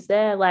resilience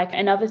there. Like,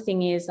 another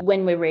thing is,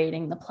 when we're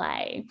reading the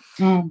play,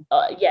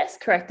 yes,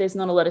 correct, there's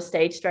not a lot of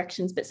stage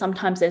directions, but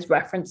sometimes there's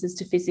references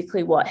to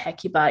physically what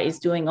Hecuba is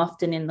doing,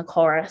 often in the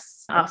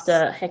chorus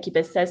after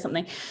Hecuba says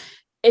something.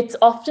 It's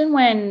often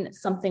when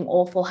something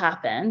awful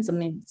happens. I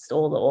mean, it's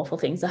all the awful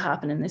things that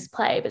happen in this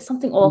play, but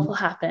something awful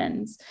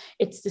happens.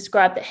 It's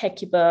described that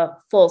Hecuba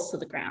falls to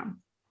the ground.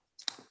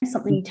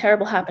 Something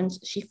terrible happens,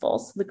 she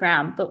falls to the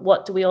ground. But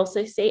what do we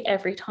also see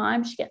every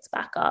time? She gets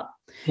back up.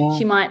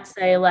 She might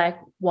say, like,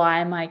 why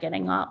am I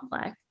getting up?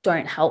 Like,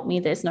 don't help me.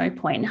 There's no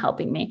point in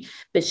helping me.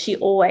 But she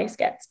always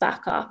gets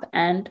back up.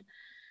 And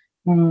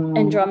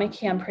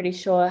Andromache, I'm pretty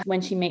sure, when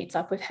she meets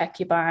up with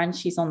Hecuba and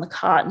she's on the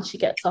cart and she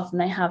gets off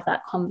and they have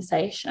that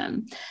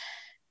conversation,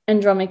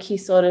 Andromache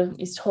sort of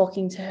is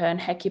talking to her,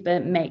 and Hecuba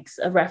makes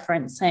a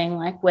reference saying,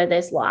 like, where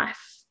there's life,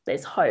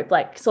 there's hope,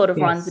 like, sort of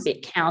runs a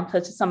bit counter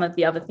to some of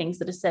the other things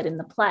that are said in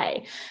the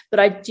play.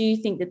 But I do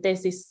think that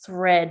there's this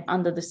thread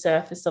under the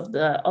surface of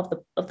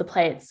the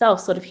play itself,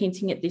 sort of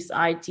hinting at this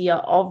idea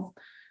of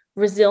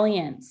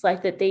resilience,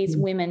 like that these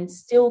women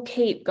still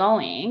keep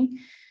going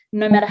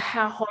no matter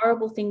how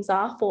horrible things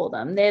are for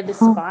them. They're the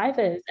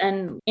survivors.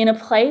 And in a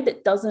play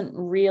that doesn't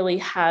really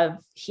have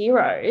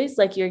heroes,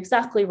 like, you're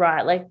exactly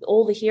right, like,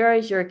 all the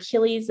heroes, your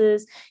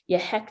Achilleses, your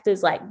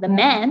Hectors, like the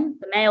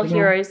male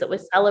heroes that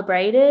were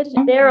celebrated,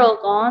 they're all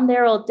gone,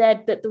 they're all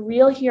dead. But the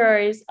real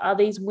heroes are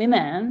these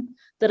women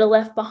that are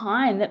left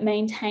behind, that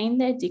maintain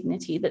their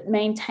dignity, that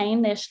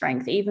maintain their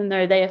strength, even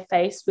though they are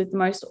faced with the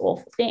most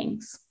awful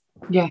things.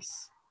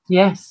 Yes.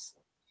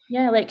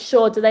 Yeah, like,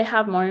 sure, do they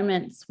have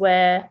moments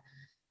where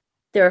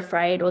they're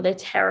afraid or they're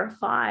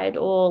terrified,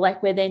 or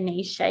like where their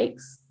knee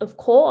shakes? Of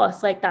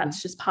course, like,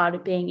 that's just part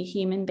of being a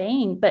human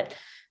being, but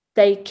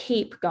they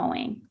keep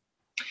going.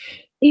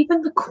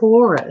 Even the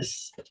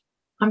chorus,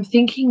 I'm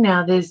thinking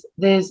now,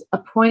 there's a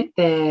point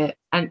there,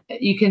 and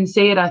you can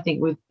see it, I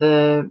think, with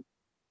the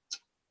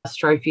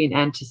strophe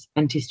and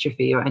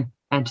antistrophe, or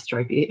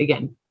antistrophe,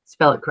 again,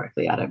 spell it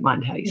correctly. I don't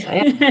mind how you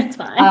say it. It's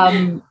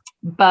fine.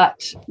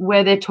 But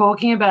where they're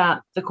talking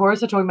about, the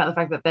chorus are talking about the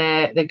fact that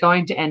they're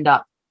going to end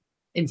up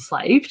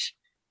enslaved.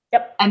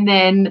 Yep. And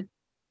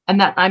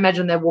that I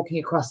imagine they're walking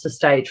across the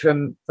stage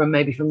from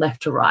maybe from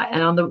left to right.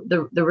 And on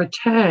the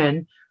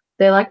return,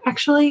 they're like,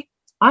 actually,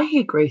 I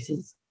hear Greece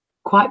is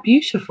quite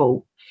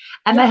beautiful.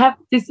 And they have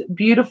this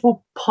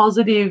beautiful,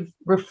 positive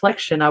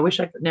reflection. I wish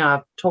I could. Now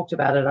I've talked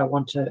about it. I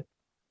want to.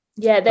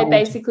 Yeah, they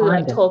basically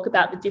like talk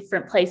about the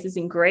different places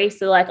in Greece.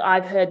 They're like,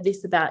 I've heard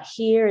this about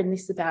here and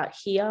this about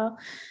here.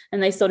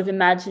 And they sort of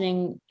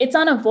imagining it's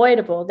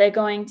unavoidable. They're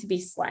going to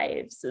be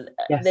slaves.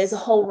 Yes. There's a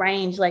whole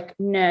range, like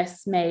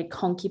nursemaid,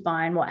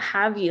 concubine, what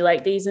have you.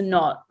 Like these are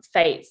not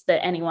fates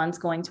that anyone's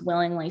going to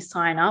willingly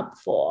sign up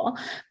for.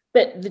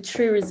 But the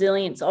true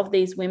resilience of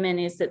these women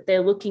is that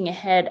they're looking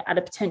ahead at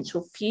a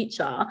potential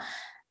future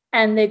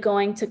and they're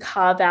going to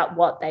carve out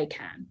what they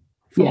can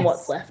from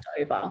what's left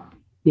over.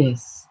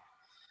 Yes.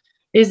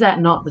 Is that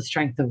not the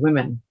strength of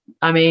women?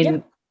 I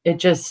mean, it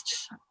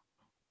just,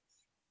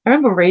 I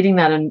remember reading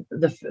that and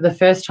the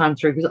first time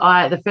through, because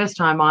the first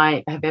time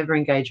I have ever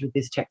engaged with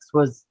this text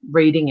was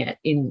reading it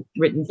in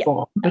written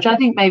form, which I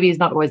think maybe is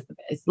not always the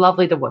best. It's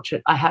lovely to watch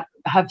it. I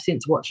have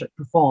since watched it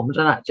performed,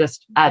 and it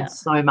just adds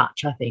so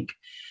much, I think,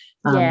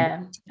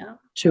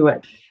 to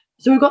it.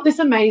 So we've got this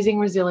amazing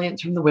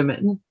resilience from the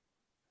women,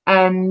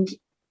 and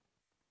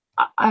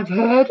I've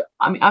heard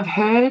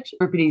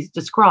Euripides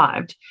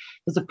described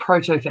as a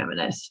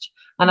proto-feminist,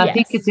 and I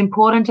think it's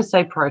important to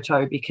say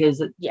proto because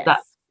that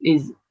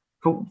is,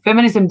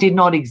 feminism did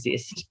not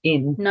exist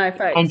in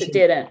folks, it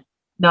didn't.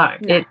 No.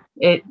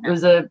 It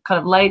was a kind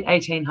of late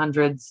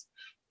 1800s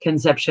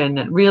conception.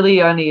 It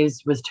really only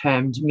was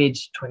termed mid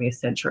 20th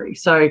century.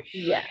 So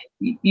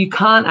you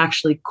can't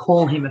actually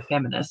call him a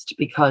feminist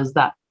because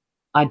that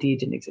idea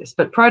didn't exist.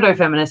 But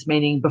proto-feminist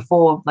meaning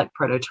before, like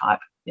prototype.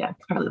 Yeah,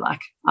 I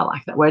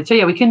like that word. So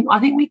I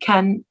think we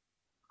can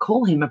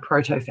call him a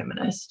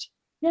proto-feminist.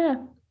 Yeah.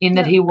 In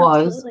that he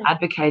was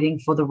advocating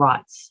for the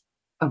rights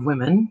of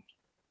women.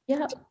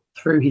 Yeah.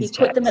 Through his text.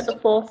 He put them at the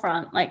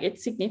forefront. Like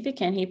it's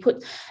significant.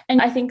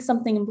 And I think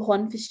something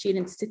important for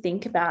students to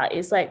think about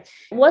is like,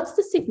 what's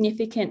the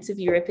significance of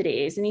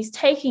Euripides? And he's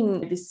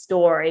taking this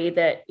story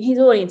that his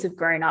audience have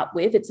grown up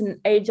with. It's an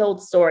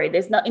age-old story.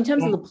 There's not, in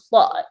terms of the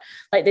plot,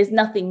 like there's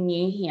nothing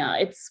new here.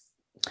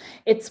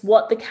 It's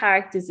what the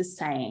characters are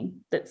saying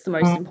that's the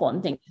most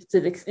important thing. So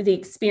the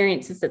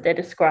experiences that they're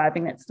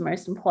describing, that's the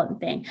most important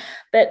thing.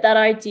 But that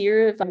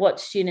idea of what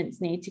students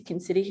need to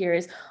consider here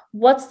is,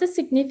 what's the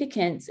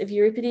significance of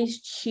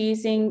Euripides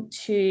choosing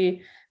to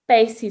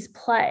base his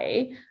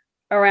play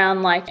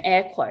around, like,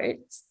 air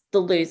quotes, the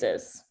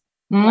losers?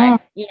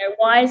 Like,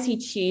 why is he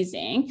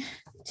choosing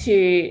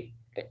to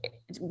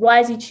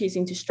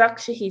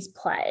structure his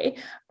play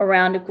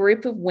around a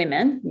group of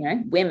women,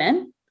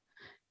 women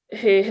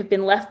who have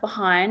been left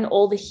behind?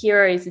 All the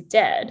heroes are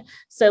dead.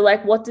 So,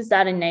 like, what does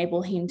that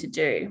enable him to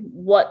do?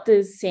 What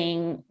does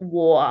seeing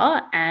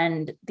war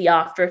and the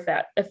after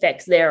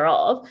effects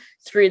thereof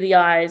through the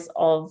eyes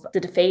of the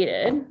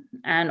defeated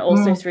and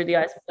also through the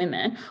eyes of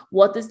women,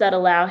 what does that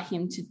allow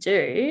him to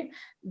do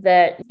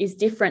that is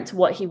different to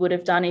what he would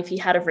have done if he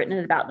had have written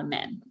it about the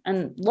men?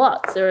 And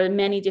there are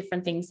many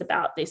different things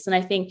about this. And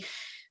I think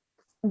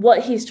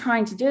what he's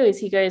trying to do is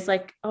he goes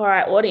like, all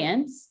right,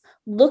 audience,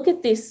 look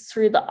at this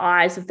through the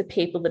eyes of the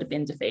people that have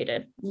been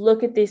defeated.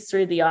 Look at this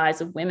through the eyes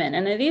of women.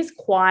 And it is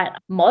quite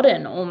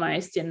modern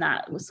almost in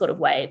that sort of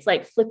way. It's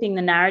like flipping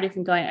the narrative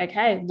and going,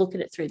 okay, look at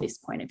it through this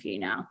point of view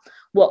now.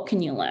 What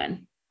can you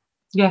learn?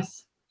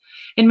 Yes.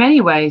 In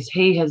many ways,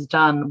 he has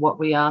done what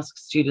we ask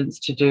students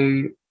to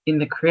do in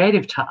the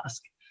creative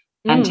task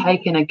and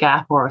taken a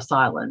gap or a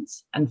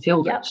silence and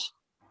filled it.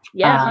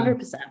 Yeah,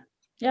 100%.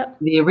 Yep.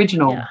 The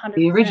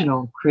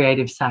original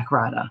creative sack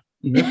writer.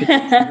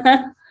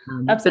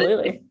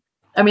 Absolutely.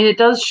 I mean, it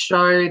does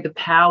show the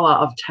power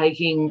of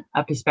taking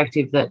a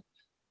perspective that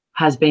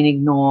has been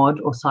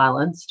ignored or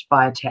silenced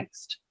by a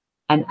text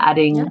and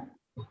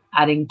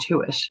adding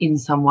to it in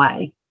some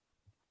way.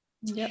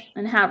 Yep.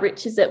 And how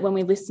rich is it when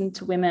we listen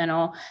to women,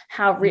 or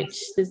how rich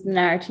does the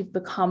narrative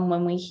become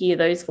when we hear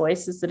those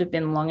voices that have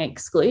been long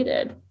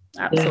excluded?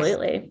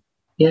 Absolutely.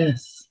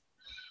 Yes.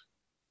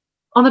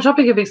 On the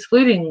topic of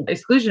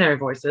exclusionary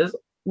voices,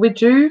 we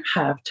do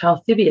have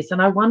Talthybius,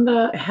 and I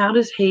wonder, how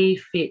does he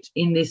fit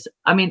in this?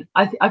 I mean,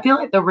 I feel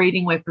like the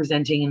reading we're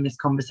presenting in this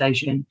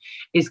conversation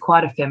is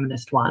quite a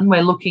feminist one.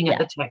 We're looking at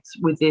the text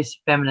with this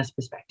feminist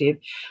perspective.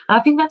 And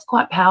I think that's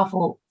quite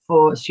powerful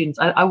for students.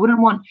 I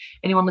wouldn't want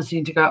anyone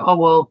listening to go, oh,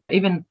 well,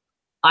 even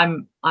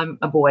I'm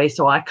a boy,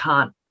 so I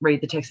can't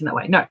read the text in that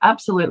way. No,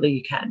 absolutely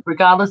you can.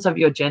 Regardless of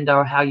your gender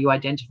or how you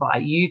identify,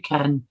 you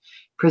can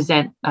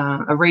present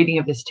a reading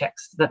of this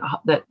text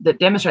that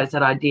demonstrates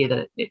that idea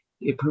that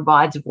it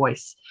provides a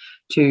voice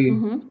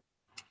to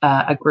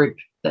a group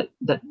that,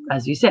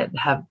 as you said,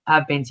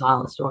 have been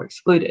silenced or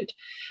excluded.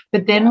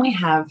 But then we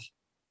have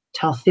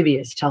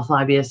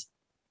Talthybius.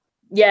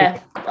 Yeah,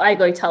 I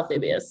go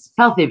Talthybius.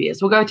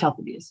 We'll go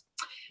Talthybius.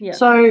 Yeah.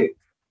 So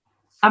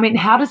I mean,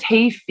 how does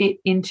he fit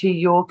into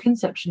your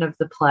conception of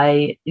the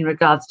play in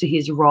regards to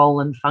his role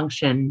and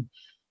function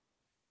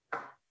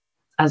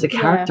as a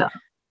character?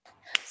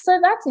 So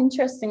that's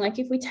interesting. Like,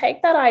 if we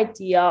take that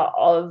idea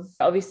of,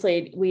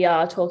 obviously, we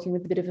are talking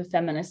with a bit of a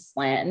feminist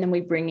slant, and then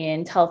we bring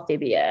in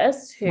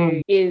Talthybius,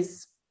 who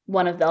is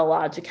one of the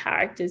larger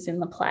characters in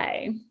the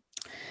play.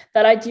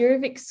 That idea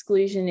of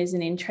exclusion is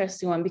an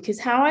interesting one, because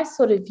how I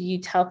sort of view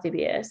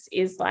Talthybius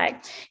is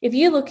like, if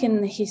you look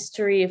in the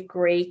history of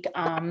Greek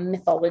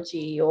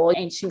mythology or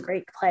ancient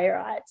Greek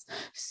playwrights,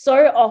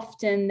 so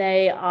often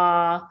they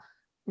are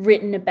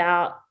written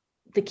about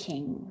the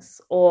kings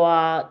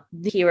or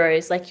the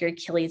heroes like your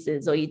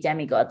Achilleses or your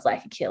demigods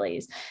like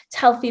Achilles.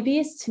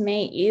 Talthybius to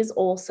me is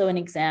also an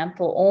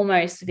example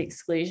almost of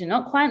exclusion,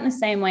 not quite in the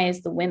same way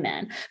as the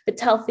women, but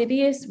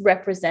Talthybius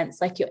represents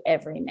like your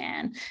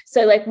everyman.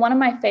 So like one of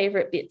my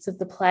favorite bits of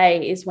the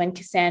play is when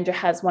Cassandra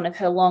has one of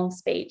her long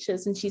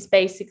speeches, and she's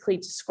basically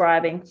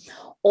describing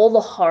all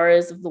the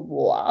horrors of the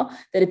war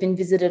that have been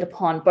visited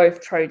upon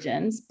both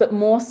Trojans, but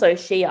more so,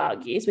 she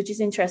argues, which is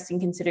interesting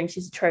considering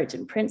she's a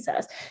Trojan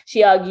princess,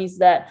 she argues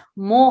that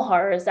more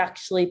horrors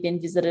actually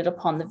been visited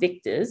upon the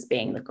victors,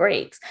 being the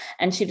Greeks.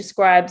 And she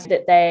describes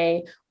that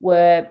they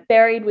were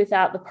buried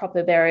without the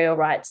proper burial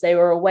rites. They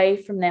were away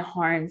from their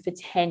home for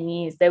 10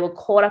 years. They were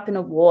caught up in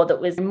a war that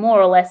was more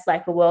or less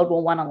like a World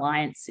War I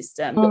alliance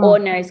system. Your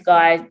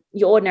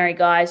ordinary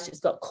guys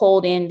just got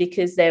called in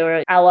because they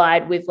were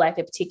allied with like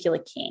a particular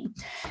king.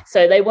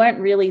 So they weren't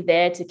really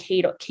there to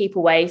keep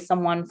away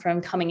someone from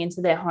coming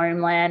into their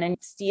homeland and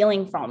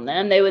stealing from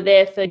them. They were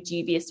there for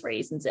dubious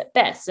reasons at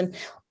best. And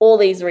all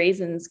these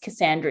reasons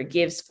Cassandra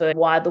gives for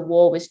why the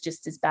war was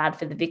just as bad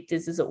for the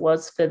victors as it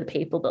was for the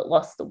people that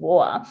lost the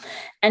war.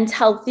 And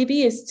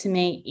Talthybius to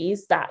me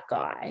is that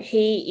guy.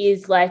 He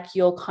is like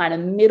your kind of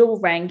middle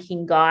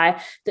ranking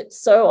guy that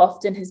so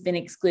often has been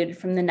excluded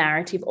from the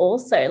narrative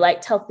also.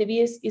 Like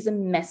Talthybius is a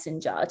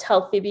messenger.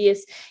 Talthybius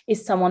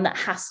is someone that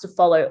has to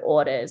follow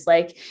orders.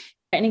 Like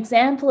an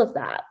example of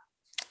that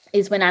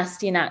is when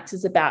Astyanax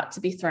is about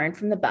to be thrown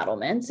from the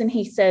battlements, and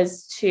he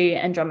says to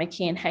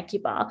Andromache and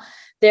Hecuba,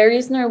 there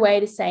is no way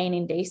to say an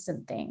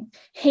indecent thing.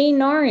 He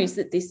knows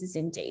that this is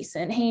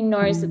indecent. He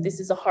knows that this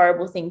is a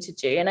horrible thing to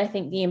do. And I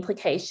think the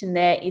implication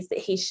there is that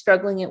he's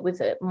struggling with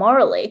it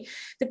morally.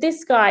 But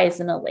this guy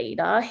isn't a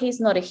leader.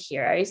 He's not a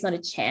hero. He's not a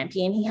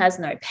champion. He has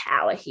no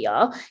power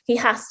here. He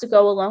has to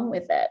go along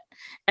with it.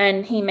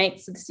 And he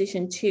makes the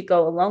decision to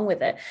go along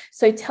with it.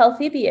 So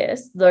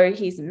Talthybius, though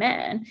he's a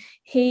man,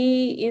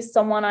 he is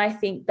someone I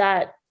think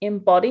that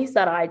embodies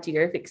that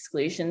idea of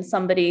exclusion,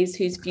 somebody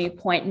whose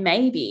viewpoint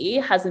maybe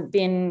hasn't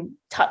been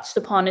touched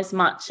upon as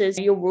much as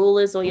your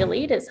rulers or your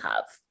leaders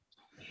have.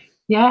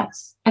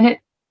 Yes. And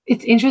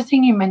it's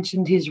interesting you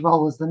mentioned his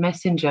role as the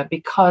messenger,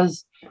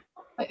 because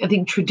I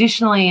think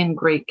traditionally in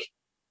Greek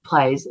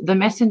plays, the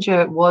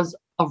messenger was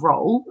a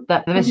role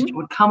that the messenger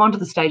would come onto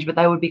the stage, but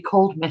they would be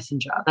called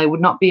messenger. They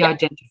would not be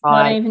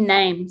identified. Not even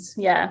named,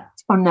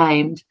 or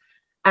named.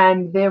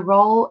 And their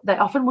role, they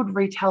often would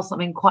retell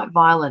something quite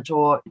violent,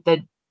 or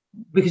they'd,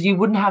 because you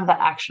wouldn't have that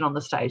action on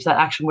the stage. That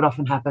action would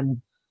often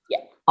happen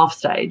off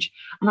stage.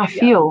 And I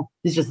feel,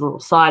 this is just a little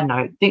side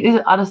note,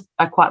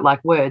 I quite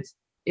like words.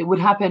 It would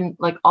happen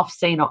like off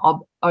scene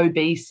or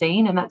OB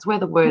scene, and that's where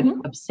the word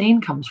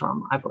obscene comes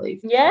from, I believe.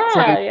 So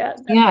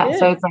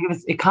it's like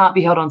it can't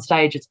be held on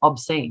stage, it's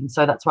obscene.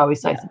 So that's why we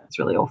say it's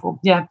really awful.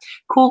 Yeah,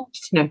 cool.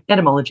 Just,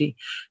 etymology.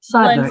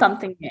 Learn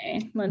something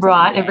new.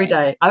 Every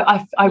day.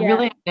 I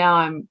really, now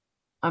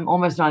I'm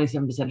almost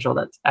 97% sure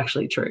that's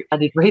actually true. I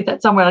did read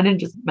that somewhere. I didn't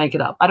just make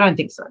it up. I don't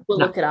think so. We'll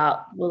look it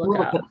up.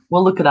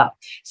 We'll look it up.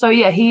 So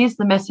yeah, he is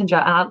the messenger,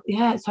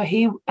 and so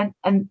he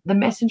and the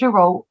messenger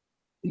role.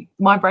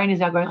 My brain is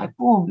now going like,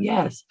 boom,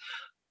 yes,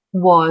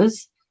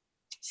 was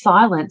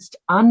silenced,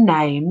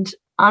 unnamed,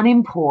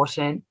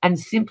 unimportant, and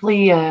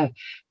simply a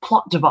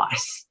plot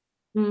device.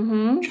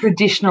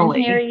 Traditionally,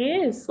 and here he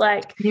is,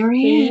 like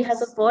he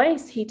has a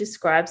voice. He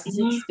describes his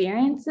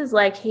experiences,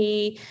 like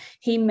he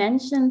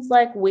mentions,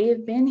 like, we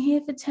have been here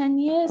for 10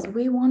 years,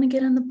 we want to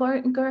get on the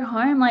boat and go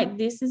home. Like,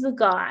 this is a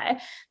guy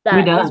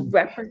that is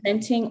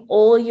representing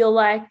all your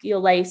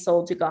lay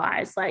soldier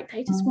guys. Like,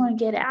 they just want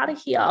to get out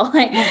of here.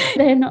 Like,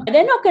 they're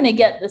not going to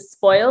get the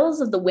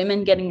spoils of the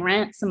women getting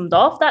ransomed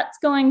off. That's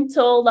going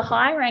to all the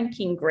high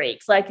ranking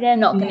Greeks. Like, they're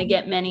not going to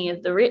get many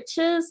of the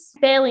riches,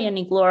 barely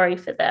any glory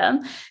for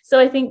them.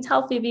 So I think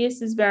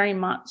Talthybius is very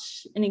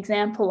much an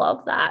example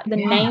of that. The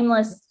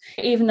nameless,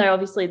 even though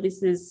obviously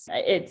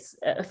it's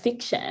a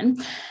fiction,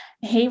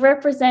 he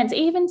represents,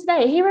 even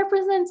today, he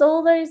represents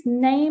all those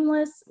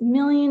nameless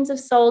millions of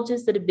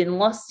soldiers that have been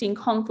lost in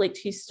conflict,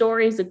 whose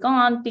stories are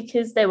gone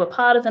because they were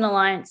part of an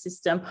alliance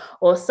system,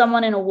 or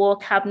someone in a war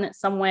cabinet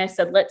somewhere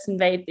said, let's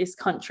invade this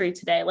country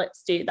today,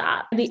 let's do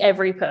that. The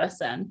every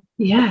person.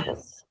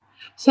 Yes.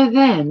 So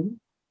then,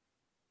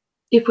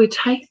 if we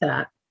take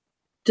that,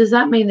 does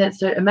that mean that,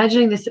 so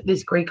imagining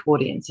this Greek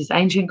audience, this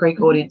ancient Greek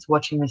audience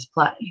watching this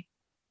play,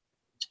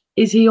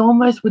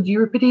 would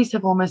Euripides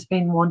have almost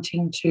been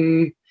wanting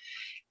to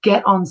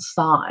get on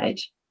side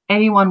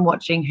anyone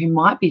watching who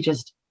might be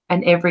just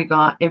an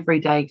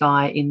everyday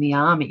guy in the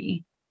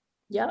army.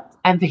 Yeah.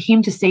 And for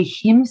him to see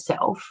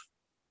himself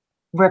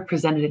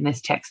represented in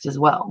this text as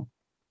well.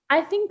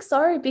 I think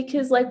so,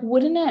 because like,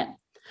 wouldn't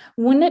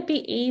it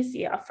be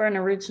easier for an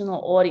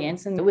original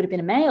audience, and it would have been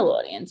a male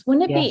audience,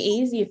 wouldn't it be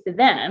easier for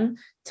them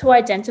to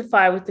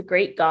identify with the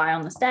Greek guy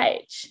on the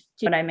stage?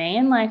 Do you know what I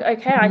mean? Like,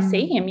 okay, I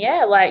see him.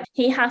 Yeah, like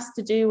he has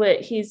to do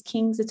what his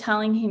kings are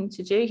telling him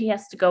to do. He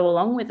has to go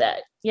along with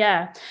it.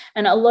 Yeah.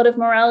 And a lot of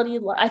morality,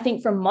 I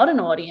think from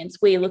modern audience,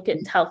 we look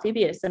at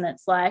Talthybius and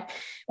it's like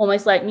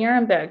almost like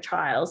Nuremberg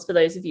trials, for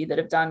those of you that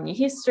have done your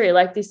history,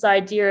 like this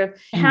idea of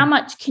how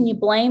much can you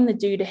blame the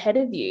dude ahead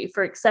of you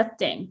for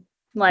accepting?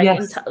 Like,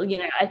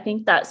 I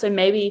think that, so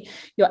maybe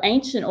your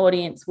ancient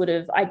audience would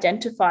have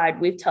identified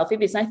with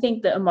Talthybius. And I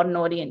think that a modern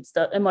audience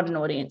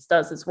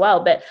does as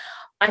well. But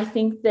I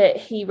think that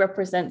he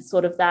represents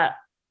sort of that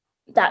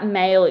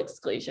male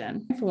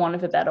exclusion, for want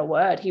of a better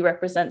word. He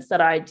represents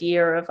that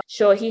idea of,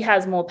 sure, he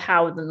has more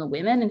power than the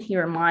women, and he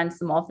reminds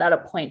them of that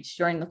at points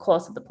during the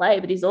course of the play,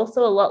 but he's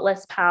also a lot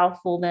less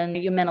powerful than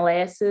your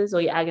Menelaus's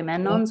or your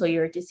Agamemnon's or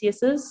your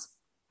Odysseus's.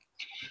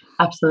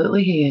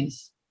 Absolutely, he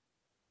is.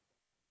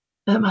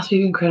 That must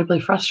be incredibly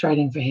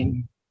frustrating for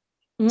him.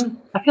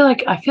 I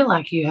feel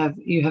like you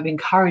have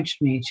encouraged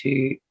me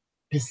to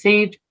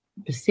perceive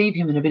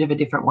him in a bit of a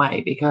different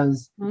way,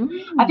 because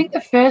I think the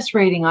first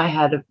reading I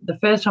had, the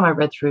first time I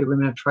read through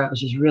Women of Troy, I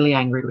was just really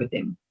angry with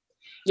him.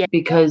 Yeah.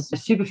 Because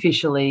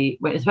superficially,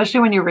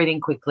 especially when you're reading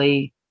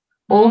quickly,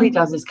 all he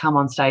does is come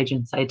on stage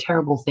and say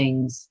terrible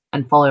things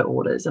and follow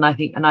orders. And I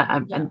think, and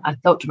I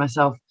thought to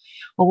myself,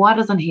 well, why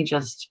doesn't he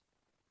just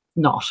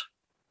not?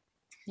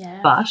 Yeah.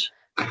 But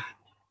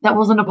that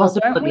wasn't a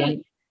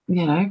possibility.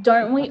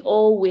 Don't we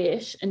all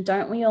wish, and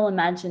don't we all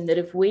imagine that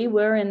if we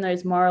were in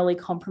those morally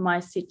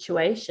compromised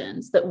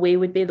situations, that we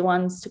would be the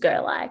ones to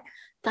go like,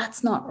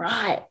 that's not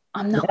right,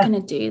 I'm not going to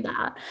do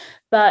that?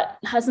 But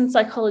hasn't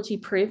psychology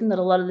proven that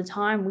a lot of the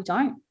time we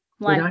don't?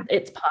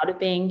 It's part of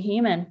being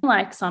human.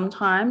 Like,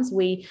 sometimes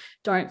we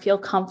don't feel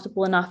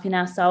comfortable enough in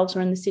ourselves or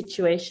in the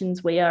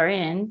situations we are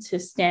in to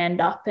stand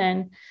up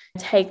and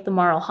take the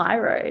moral high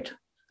road.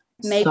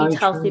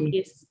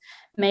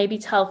 Maybe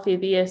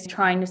Talthybius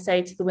trying to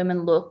say to the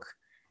women, look,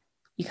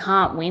 you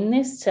can't win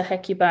this, to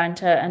Hecuba and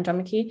to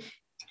Andromache.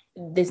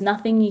 There's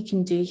nothing you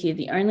can do here.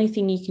 The only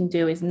thing you can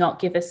do is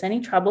not give us any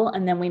trouble,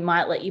 and then we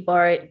might let you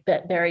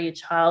bury your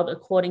child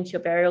according to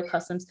your burial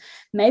customs.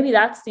 Maybe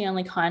that's the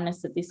only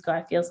kindness that this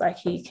guy feels like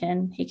he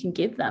can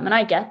give them. And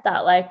I get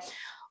that. Like,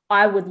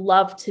 I would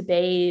love to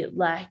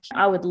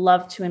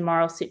in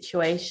moral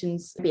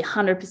situations be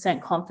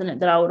 100% confident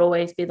that I would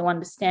always be the one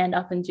to stand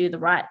up and do the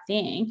right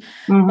thing.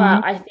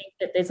 But I think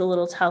that there's a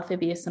little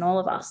Talthybius in all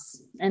of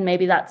us. And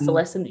maybe that's the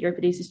lesson that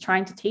Euripides is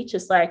trying to teach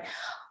us. Like,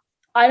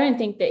 I don't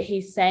think that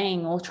he's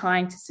saying or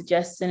trying to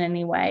suggest in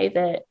any way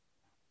that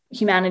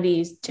humanity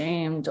is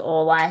doomed,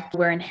 or like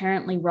we're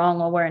inherently wrong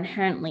or we're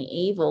inherently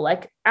evil.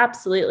 Like,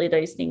 absolutely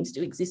those things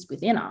do exist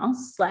within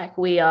us. Like,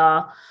 we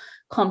are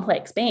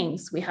complex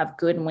beings. We have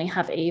good and we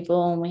have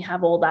evil, and we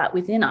have all that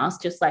within us,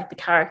 just like the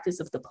characters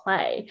of the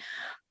play.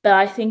 But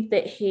I think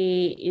that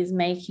he's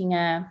making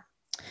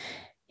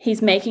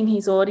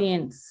his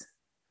audience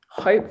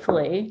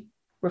hopefully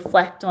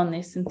reflect on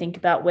this and think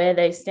about where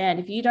they stand.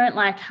 If you don't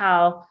like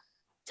how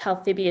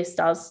Talthybius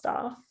does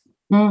stuff,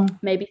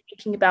 maybe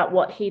thinking about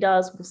what he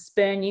does will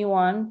spurn you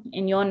on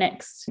in your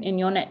next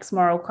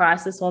moral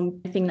crisis or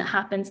thing that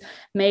happens.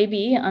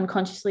 Maybe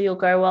unconsciously you'll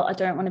go, well, I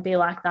don't want to be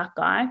like that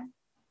guy.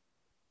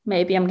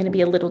 Maybe I'm going to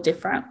be a little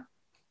different.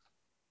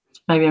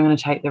 Maybe I'm going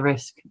to take the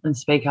risk and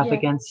speak up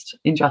against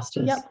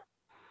injustice. Yep.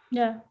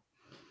 Yeah.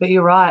 But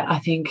you're right. I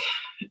think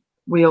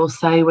we all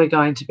say we're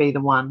going to be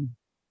the one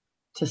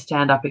to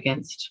stand up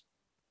against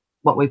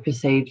what we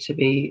perceive to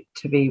be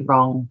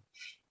wrong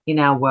in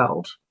our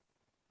world,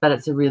 but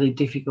it's a really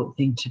difficult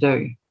thing to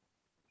do.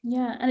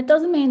 Yeah. And it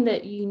doesn't mean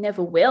that you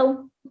never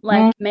will.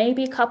 Like,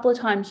 maybe a couple of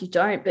times you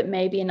don't, but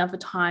maybe another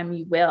time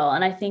you will.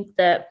 And I think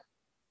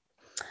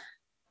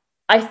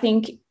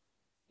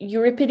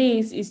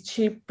Euripides is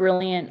too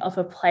brilliant of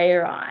a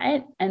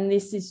playwright, and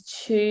this is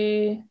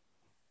too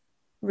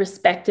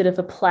respected of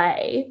a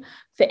play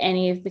for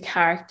any of the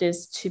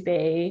characters to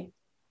be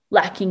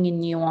lacking in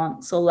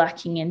nuance or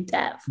lacking in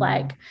depth.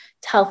 Like,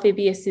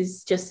 Talthybius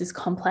is just as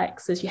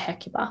complex as your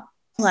Hecuba.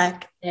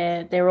 Like,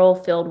 they're all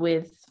filled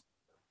with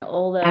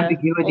all the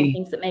ambiguity, all the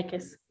things that make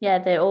us. Yeah,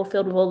 they're all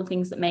filled with all the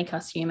things that make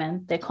us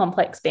human. They're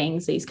complex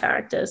beings, these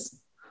characters.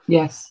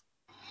 Yes,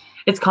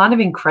 it's kind of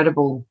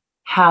incredible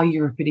how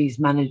Euripides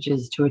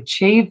manages to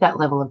achieve that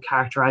level of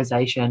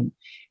characterization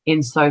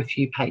in so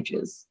few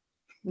pages.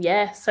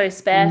 Yeah, so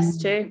sparse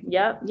too.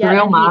 Yeah. It's a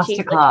real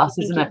masterclass,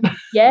 isn't it?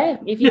 Yeah,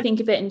 if you think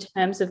of it in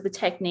terms of the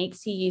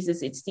techniques he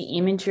uses, it's the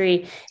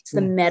imagery, it's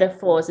the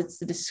metaphors, it's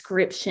the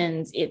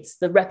descriptions, it's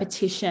the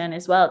repetition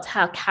as well. It's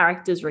how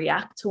characters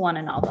react to one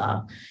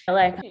another.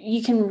 Like,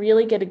 you can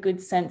really get a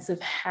good sense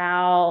of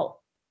how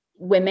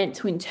we're meant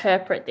to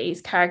interpret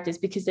these characters,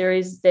 because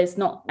there's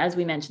not, as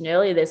we mentioned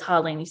earlier, there's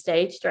hardly any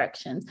stage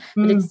directions,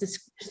 but it's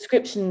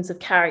descriptions of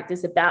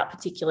characters about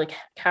particular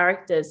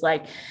characters.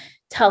 Like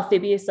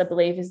Talthybius, I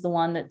believe, is the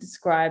one that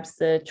describes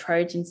the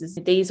Trojans as,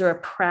 these are a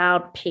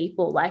proud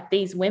people. Like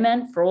these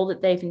women, for all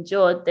that they've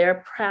endured, they're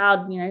a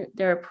proud,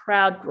 they're a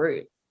proud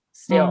group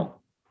still.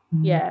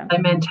 Yeah. They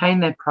maintain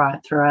their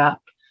pride throughout.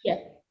 Yeah.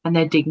 And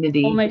their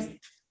dignity.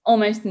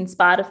 Almost in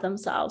spite of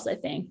themselves, I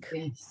think.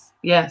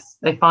 Yes,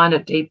 they find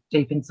it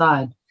deep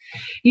inside.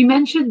 You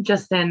mentioned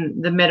just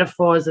then the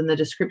metaphors and the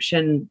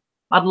description.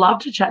 I'd love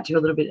to chat to you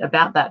a little bit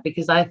about that,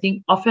 because I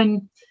think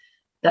often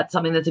that's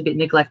something that's a bit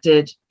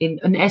neglected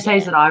in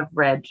essays that I've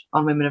read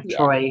on women of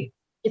Troy.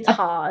 It's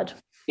hard.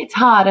 It's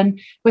hard,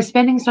 and we're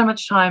spending so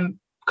much time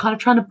kind of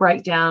trying to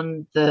break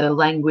down the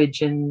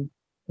language and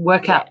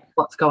work out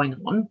what's going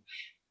on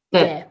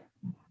that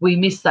we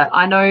miss that.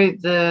 I know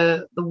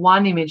the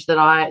one image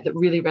that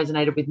really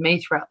resonated with me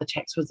throughout the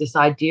text was this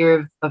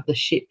idea of the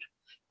ship,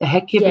 the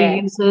Hecuba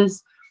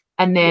uses,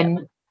 and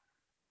then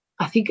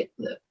I think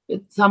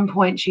at some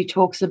point she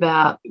talks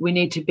about we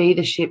need to be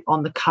the ship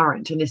on the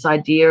current, and this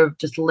idea of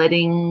just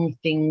letting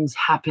things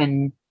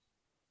happen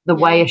the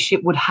way a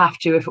ship would have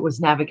to if it was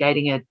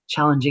navigating a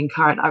challenging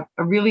current. That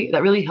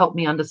really helped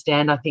me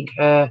understand, I think,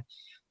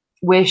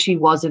 where she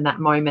was in that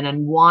moment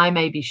and why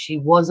maybe she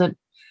wasn't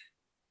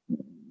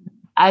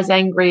as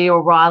angry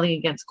or riling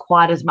against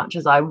quite as much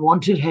as I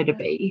wanted her to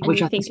be,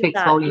 which I think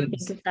speaks volumes.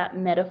 You think of that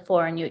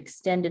metaphor and you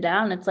extend it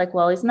out, and it's like,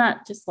 well, isn't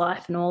that just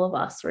life in all of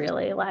us,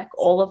 really? Like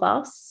all of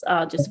us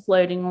are just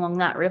floating along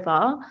that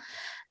river,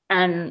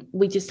 and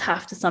we just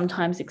have to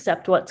sometimes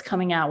accept what's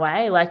coming our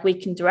way. Like we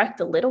can direct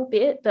a little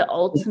bit, but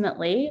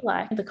ultimately,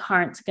 like the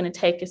currents are going to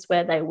take us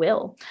where they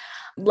will.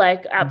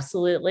 Like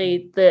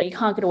absolutely, you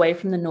can't get away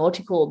from the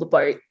nautical, the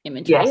boat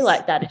imagery,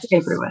 like that. It's just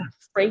everywhere,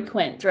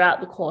 frequent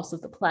throughout the course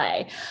of the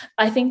play.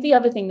 I think the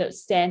other thing that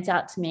stands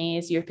out to me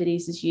is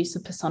Euripides' use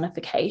of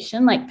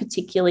personification, like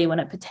particularly when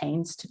it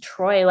pertains to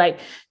Troy. Like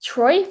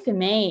Troy for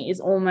me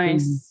is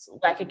almost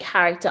like a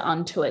character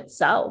unto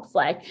itself.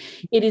 Like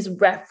it is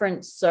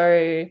referenced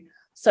so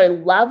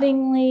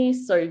lovingly,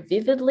 so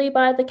vividly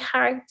by the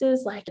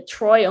characters. Like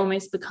Troy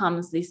almost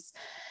becomes this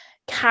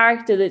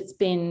character that's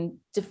been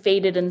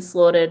defeated and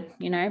slaughtered,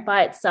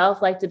 by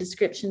itself. Like the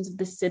descriptions of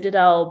the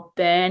citadel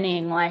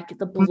burning, like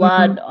the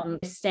blood on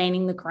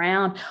staining the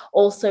ground.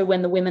 Also,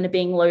 when the women are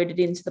being loaded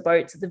into the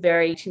boats at the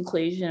very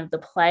conclusion of the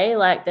play,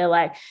 like they're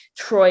like,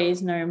 Troy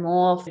is no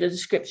more. The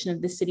description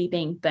of the city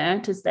being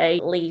burnt as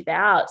they leave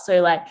out.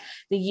 So like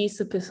the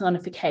use of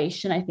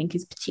personification, I think,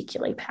 is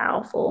particularly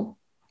powerful.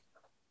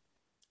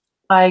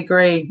 I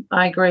agree.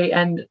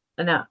 And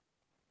now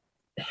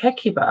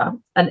Hecuba,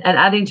 and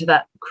adding to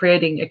that,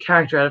 creating a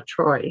character out of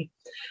Troy,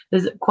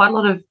 there's quite a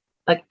lot of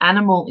like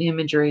animal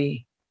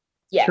imagery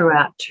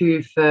throughout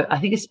too, for I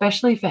think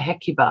especially for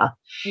Hecuba.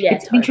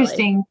 It's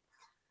interesting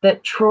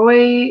that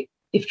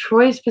if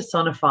Troy is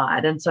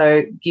personified and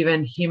so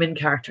given human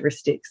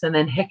characteristics, and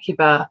then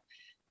Hecuba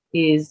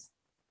is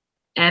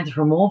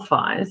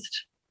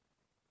anthropomorphized,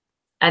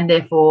 and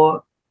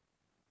therefore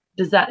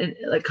does that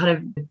like kind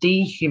of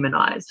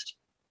dehumanized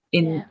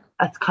in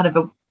that's kind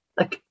of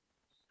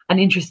an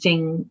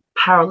interesting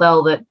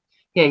parallel that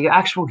your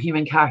actual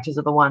human characters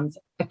are the ones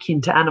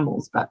akin to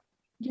animals, but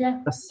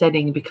the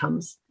setting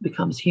becomes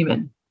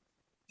human.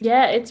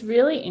 It's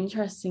really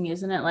interesting,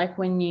 isn't it? Like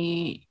when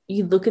you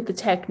look at the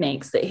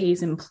techniques that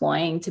he's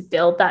employing to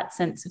build that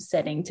sense of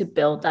setting, to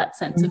build that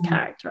sense of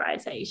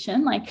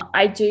characterization. Like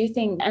I do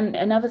think, and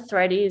another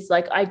thread is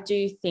like I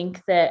do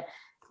think that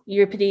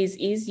Euripides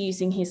is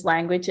using his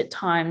language at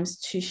times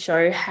to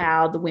show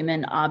how the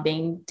women are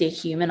being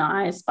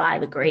dehumanized by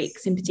the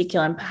Greeks in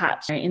particular, and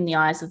perhaps in the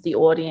eyes of the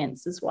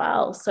audience as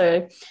well.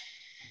 So,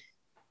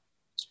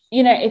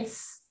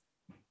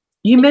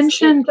 You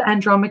mentioned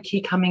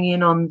Andromache coming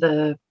in on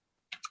the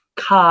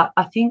cart.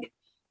 I think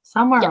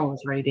somewhere I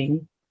was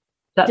reading.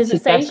 Does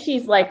it say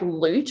she's like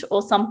Lute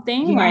or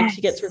something? Yes. Like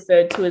she gets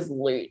referred to as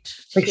Lute.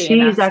 Like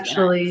she's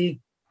actually,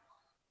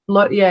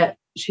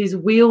 she's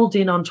wheeled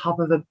in on top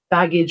of a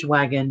baggage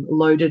wagon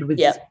loaded with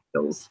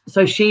skills.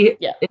 So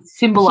it's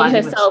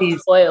symbolizing she herself that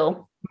she's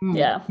foil.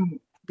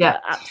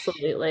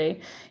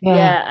 Absolutely.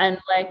 And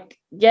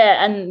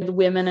and the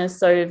women are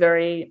so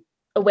very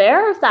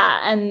aware of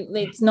that, and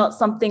it's not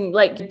something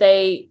like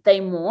they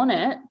mourn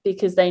it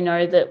because they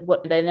know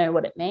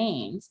what it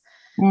means,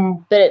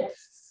 but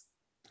it's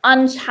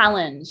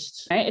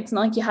unchallenged, right? It's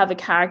not like you have a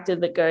character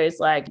that goes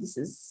like, this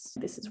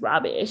is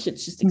rubbish.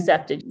 It's just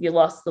accepted. You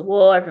lost the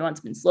war.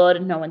 Everyone's been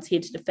slaughtered. No one's here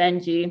to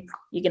defend you.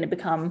 You're going to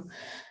become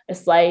a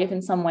slave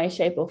in some way,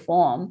 shape, or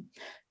form.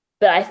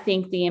 But I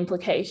think the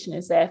implication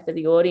is there for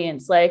the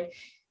audience. Like,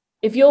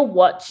 if you're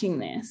watching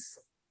this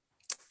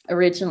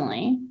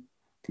originally,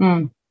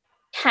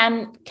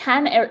 can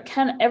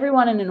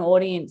everyone in an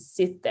audience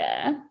sit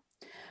there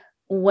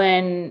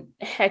when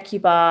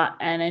Hecuba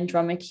and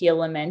Andromache are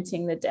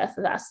lamenting the death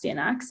of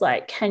Astyanax,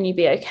 like, can you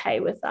be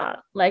okay with that?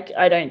 Like,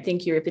 I don't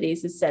think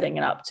Euripides is setting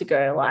it up to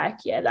go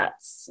like, yeah,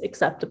 that's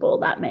acceptable.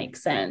 That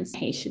makes sense.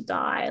 He should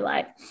die.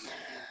 Like,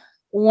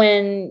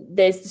 when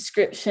there's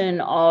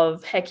description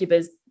of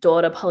Hecuba's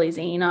daughter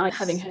Polyxena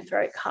having her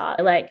throat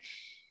cut, like,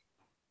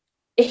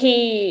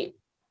 he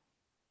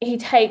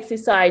takes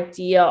this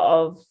idea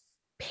of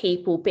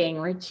people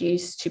being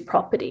reduced to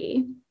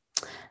property,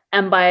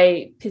 and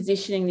by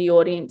positioning the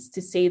audience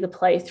to see the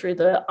play through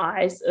the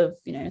eyes of,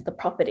 you know, the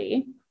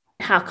property,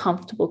 how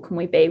comfortable can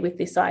we be with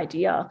this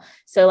idea?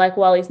 So, like,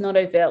 while he's not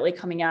overtly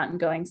coming out and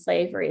going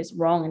slavery is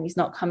wrong, and he's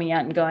not coming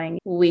out and going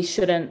we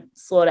shouldn't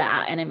slaughter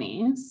our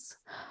enemies,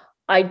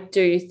 I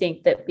do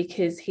think that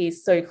because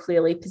he's so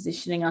clearly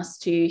positioning us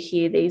to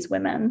hear these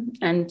women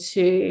and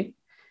to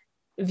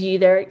view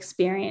their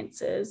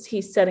experiences,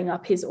 he's setting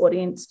up his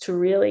audience to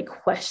really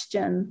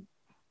question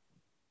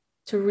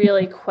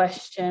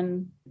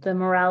the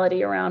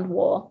morality around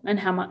war and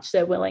how much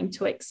they're willing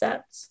to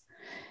accept.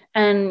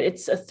 And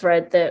it's a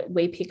thread that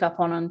we pick up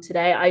on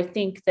today. I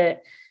think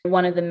that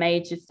one of the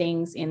major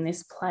things in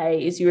this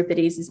play is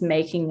Euripides is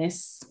making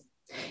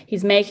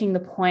the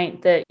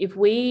point that if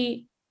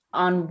we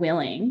are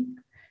unwilling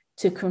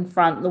to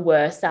confront the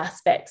worst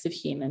aspects of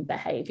human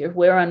behavior, if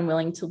we're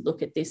unwilling to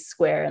look at this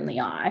square in the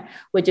eye,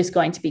 we're just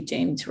going to be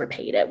doomed to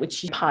repeat it,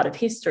 which is part of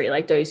history.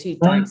 Like, those who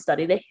don't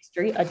study their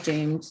history are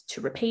doomed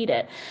to repeat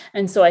it.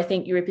 And so I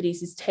think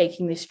Euripides is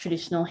taking this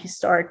traditional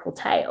historical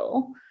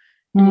tale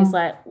and he's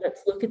like,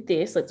 let's look at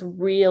this. Let's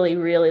really,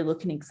 really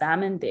look and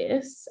examine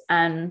this.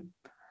 And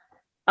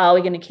are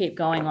we going to keep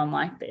going on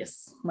like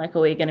this? Like,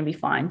 are we going to be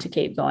fine to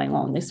keep going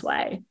on this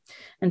way?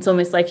 And it's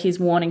almost like he's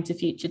warning to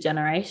future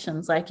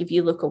generations, like, if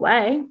you look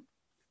away,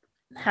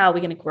 how are we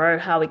going to grow?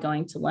 How are we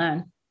going to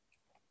learn?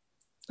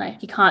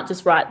 Like, you can't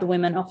just write the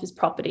women off as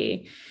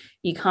property.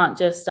 You can't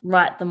just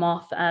write them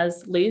off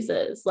as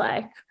losers.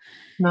 Like,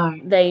 no,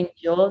 they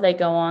endure, they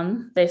go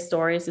on, their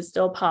stories are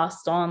still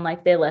passed on,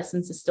 like, their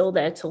lessons are still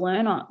there to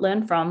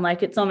learn from.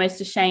 Like, it's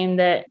almost a shame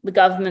that the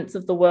governments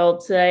of the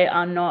world today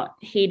are not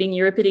heeding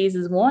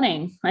Euripides'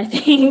 warning, I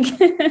think.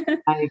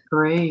 I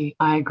agree.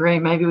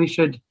 Maybe we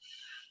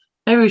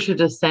should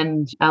just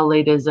send our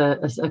leaders a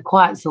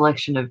quiet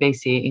selection of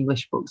VCE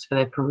English books for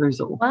their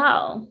perusal.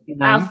 Wow. You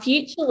know? Our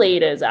future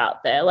leaders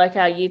out there, like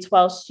our Year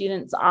 12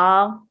 students,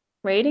 are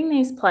reading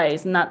these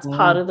plays, and that's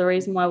part of the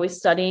reason why we're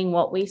studying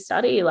what we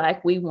study.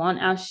 Like, we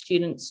want our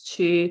students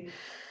to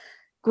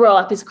grow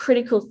up as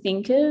critical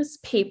thinkers,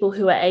 people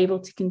who are able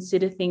to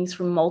consider things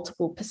from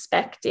multiple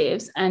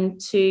perspectives and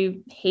to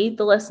heed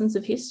the lessons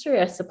of history,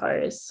 I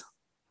suppose.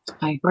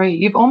 I agree.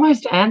 You've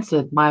almost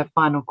answered my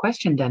final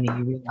question, Danny,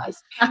 you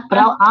realise. But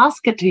I'll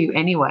ask it to you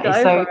anyway. Go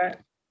for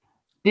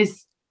it.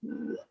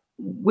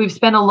 We've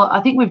spent a lot,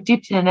 I think we've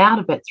dipped in and out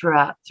a bit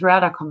throughout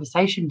our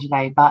conversation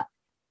today, but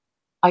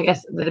I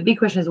guess the big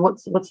question is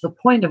what's the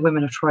point of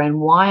Women of Troy and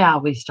why are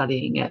we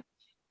studying it?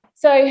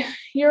 So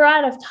you're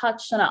right, I've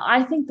touched on it.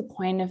 I think the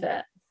point of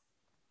it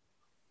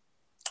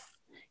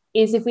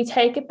is, if we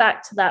take it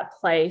back to that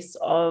place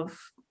of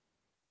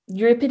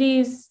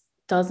Euripides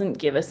doesn't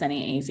give us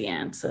any easy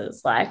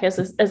answers. Like, as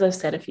I've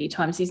said a few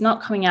times, he's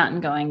not coming out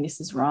and going, this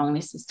is wrong,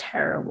 this is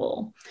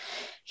terrible.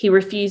 He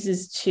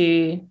refuses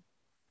to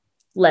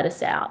let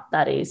us out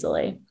that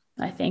easily.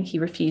 I think he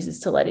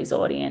refuses to let his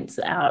audience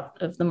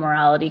out of the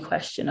morality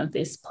question of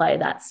this play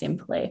that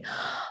simply.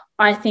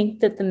 I think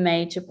that the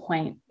major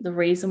point, the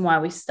reason why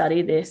we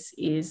study this,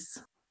 is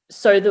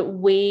so that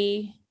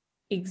we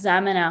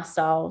examine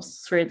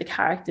ourselves through the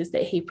characters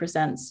that he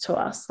presents to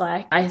us.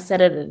 Like I said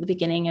it at the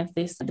beginning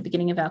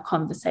of our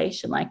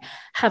conversation, like,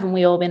 haven't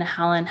we all been a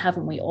Helen?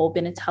 Haven't we all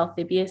been a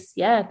Talthybius?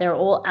 Yeah, they're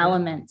all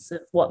elements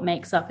of what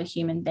makes up a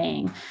human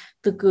being,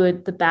 the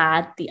good, the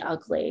bad, the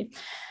ugly.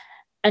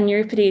 And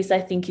Euripides, I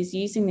think, is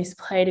using this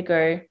play to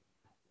go,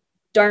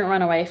 don't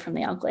run away from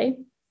the ugly.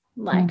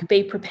 Like,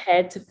 be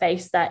prepared to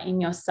face that in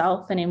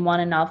yourself and in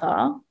one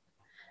another,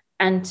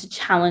 and to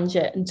challenge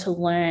it and to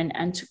learn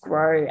and to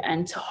grow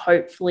and to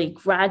hopefully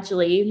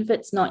gradually, even if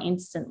it's not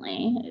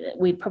instantly,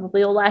 we'd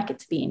probably all like it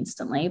to be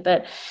instantly,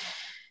 but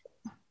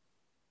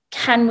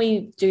can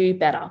we do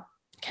better?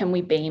 Can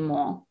we be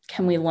more?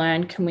 Can we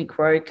learn? Can we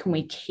grow? Can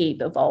we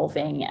keep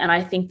evolving? And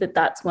I think that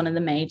that's one of the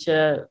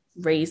major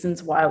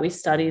reasons why we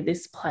study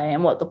this play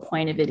and what the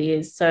point of it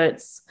is. So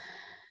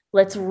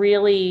let's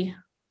really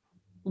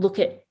look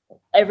at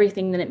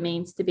everything that it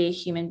means to be a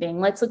human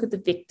being. Let's look at the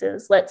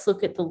victors. Let's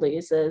look at the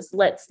losers.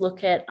 Let's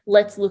look at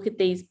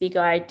these big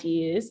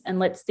ideas, and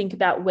let's think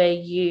about where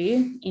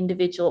you,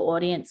 individual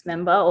audience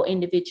member or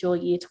individual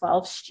Year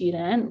 12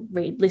 student,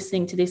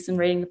 listening to this and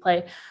reading the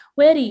play,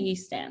 where do you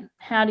stand?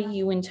 How do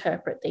you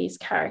interpret these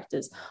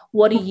characters?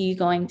 What are you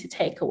going to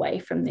take away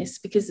from this?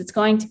 Because it's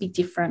going to be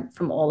different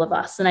from all of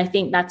us. And I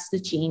think that's the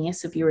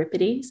genius of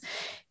Euripides.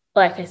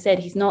 Like I said,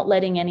 he's not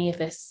letting any of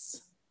us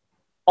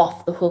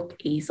off the hook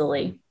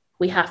easily.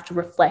 We have to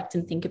reflect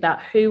and think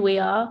about who we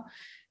are,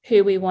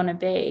 who we want to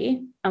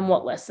be, and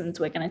what lessons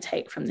we're going to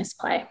take from this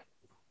play.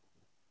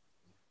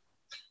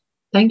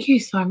 Thank you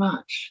so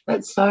much.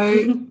 That's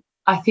so,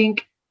 I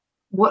think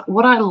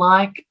what I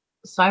like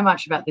so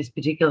much about this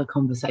particular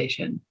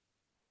conversation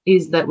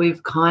is that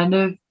we've kind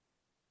of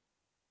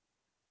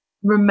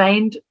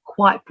remained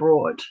quite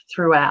broad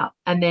throughout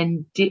and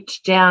then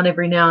dipped down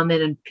every now and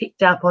then and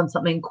picked up on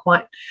something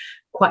quite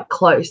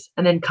close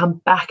and then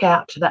come back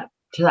out to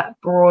that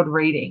broad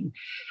reading.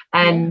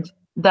 And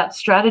that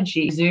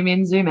strategy, zoom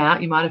in, zoom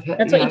out, you might have heard.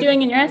 That's what you're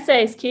doing in your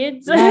essays,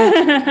 kids.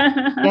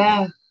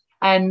 Yeah.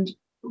 And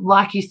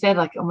like you said,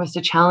 like almost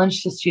a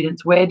challenge to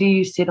students, where do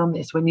you sit on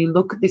this? When you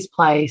look at this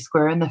play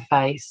square in the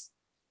face,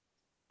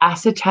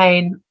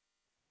 ascertain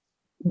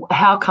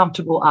how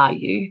comfortable are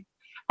you?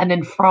 And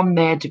then from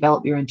there,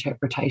 develop your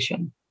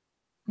interpretation.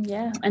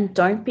 Yeah. And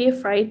don't be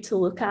afraid to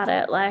look at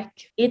it. Like,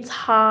 it's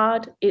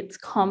hard, it's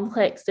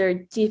complex, there are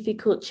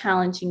difficult,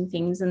 challenging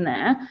things in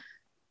there,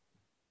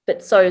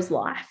 but so is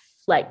life.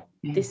 Like,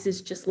 this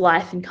is just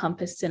life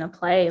encompassed in a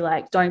play.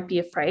 Like, don't be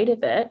afraid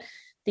of it.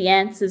 The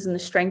answers and the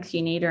strength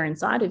you need are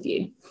inside of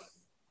you.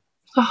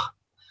 Oh,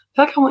 I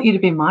feel like I want you to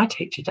be my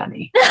teacher,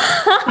 Dani.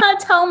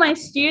 Tell my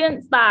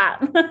students that.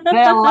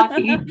 They're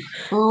lucky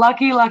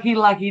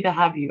to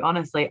have you.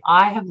 Honestly,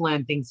 I have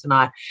learned things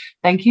tonight.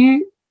 Thank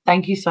you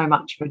so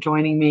much for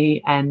joining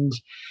me and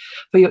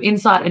for your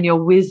insight and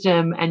your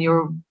wisdom and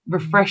your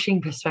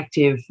refreshing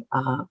perspective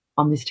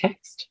on this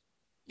text.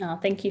 Oh,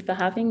 thank you for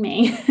having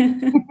me.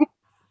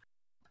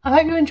 I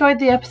hope you enjoyed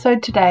the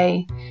episode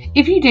today.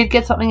 If you did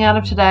get something out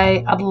of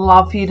today, I'd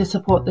love for you to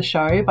support the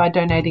show by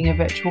donating a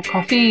virtual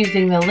coffee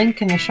using the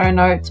link in the show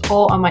notes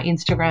or on my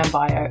Instagram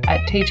bio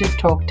at Teachers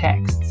Talk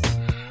Texts.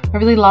 I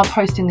really love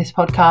hosting this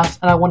podcast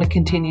and I want to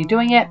continue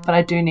doing it, but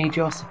I do need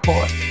your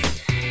support.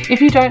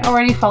 If you don't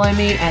already follow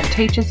me at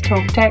Teachers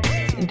Talk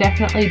Texts,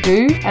 definitely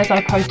do, as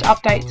I post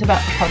updates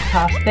about the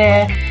podcast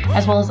there,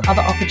 as well as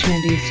other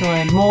opportunities to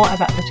learn more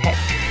about the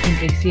text in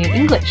VCE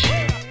English.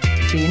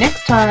 See you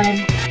next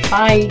time.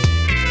 Bye.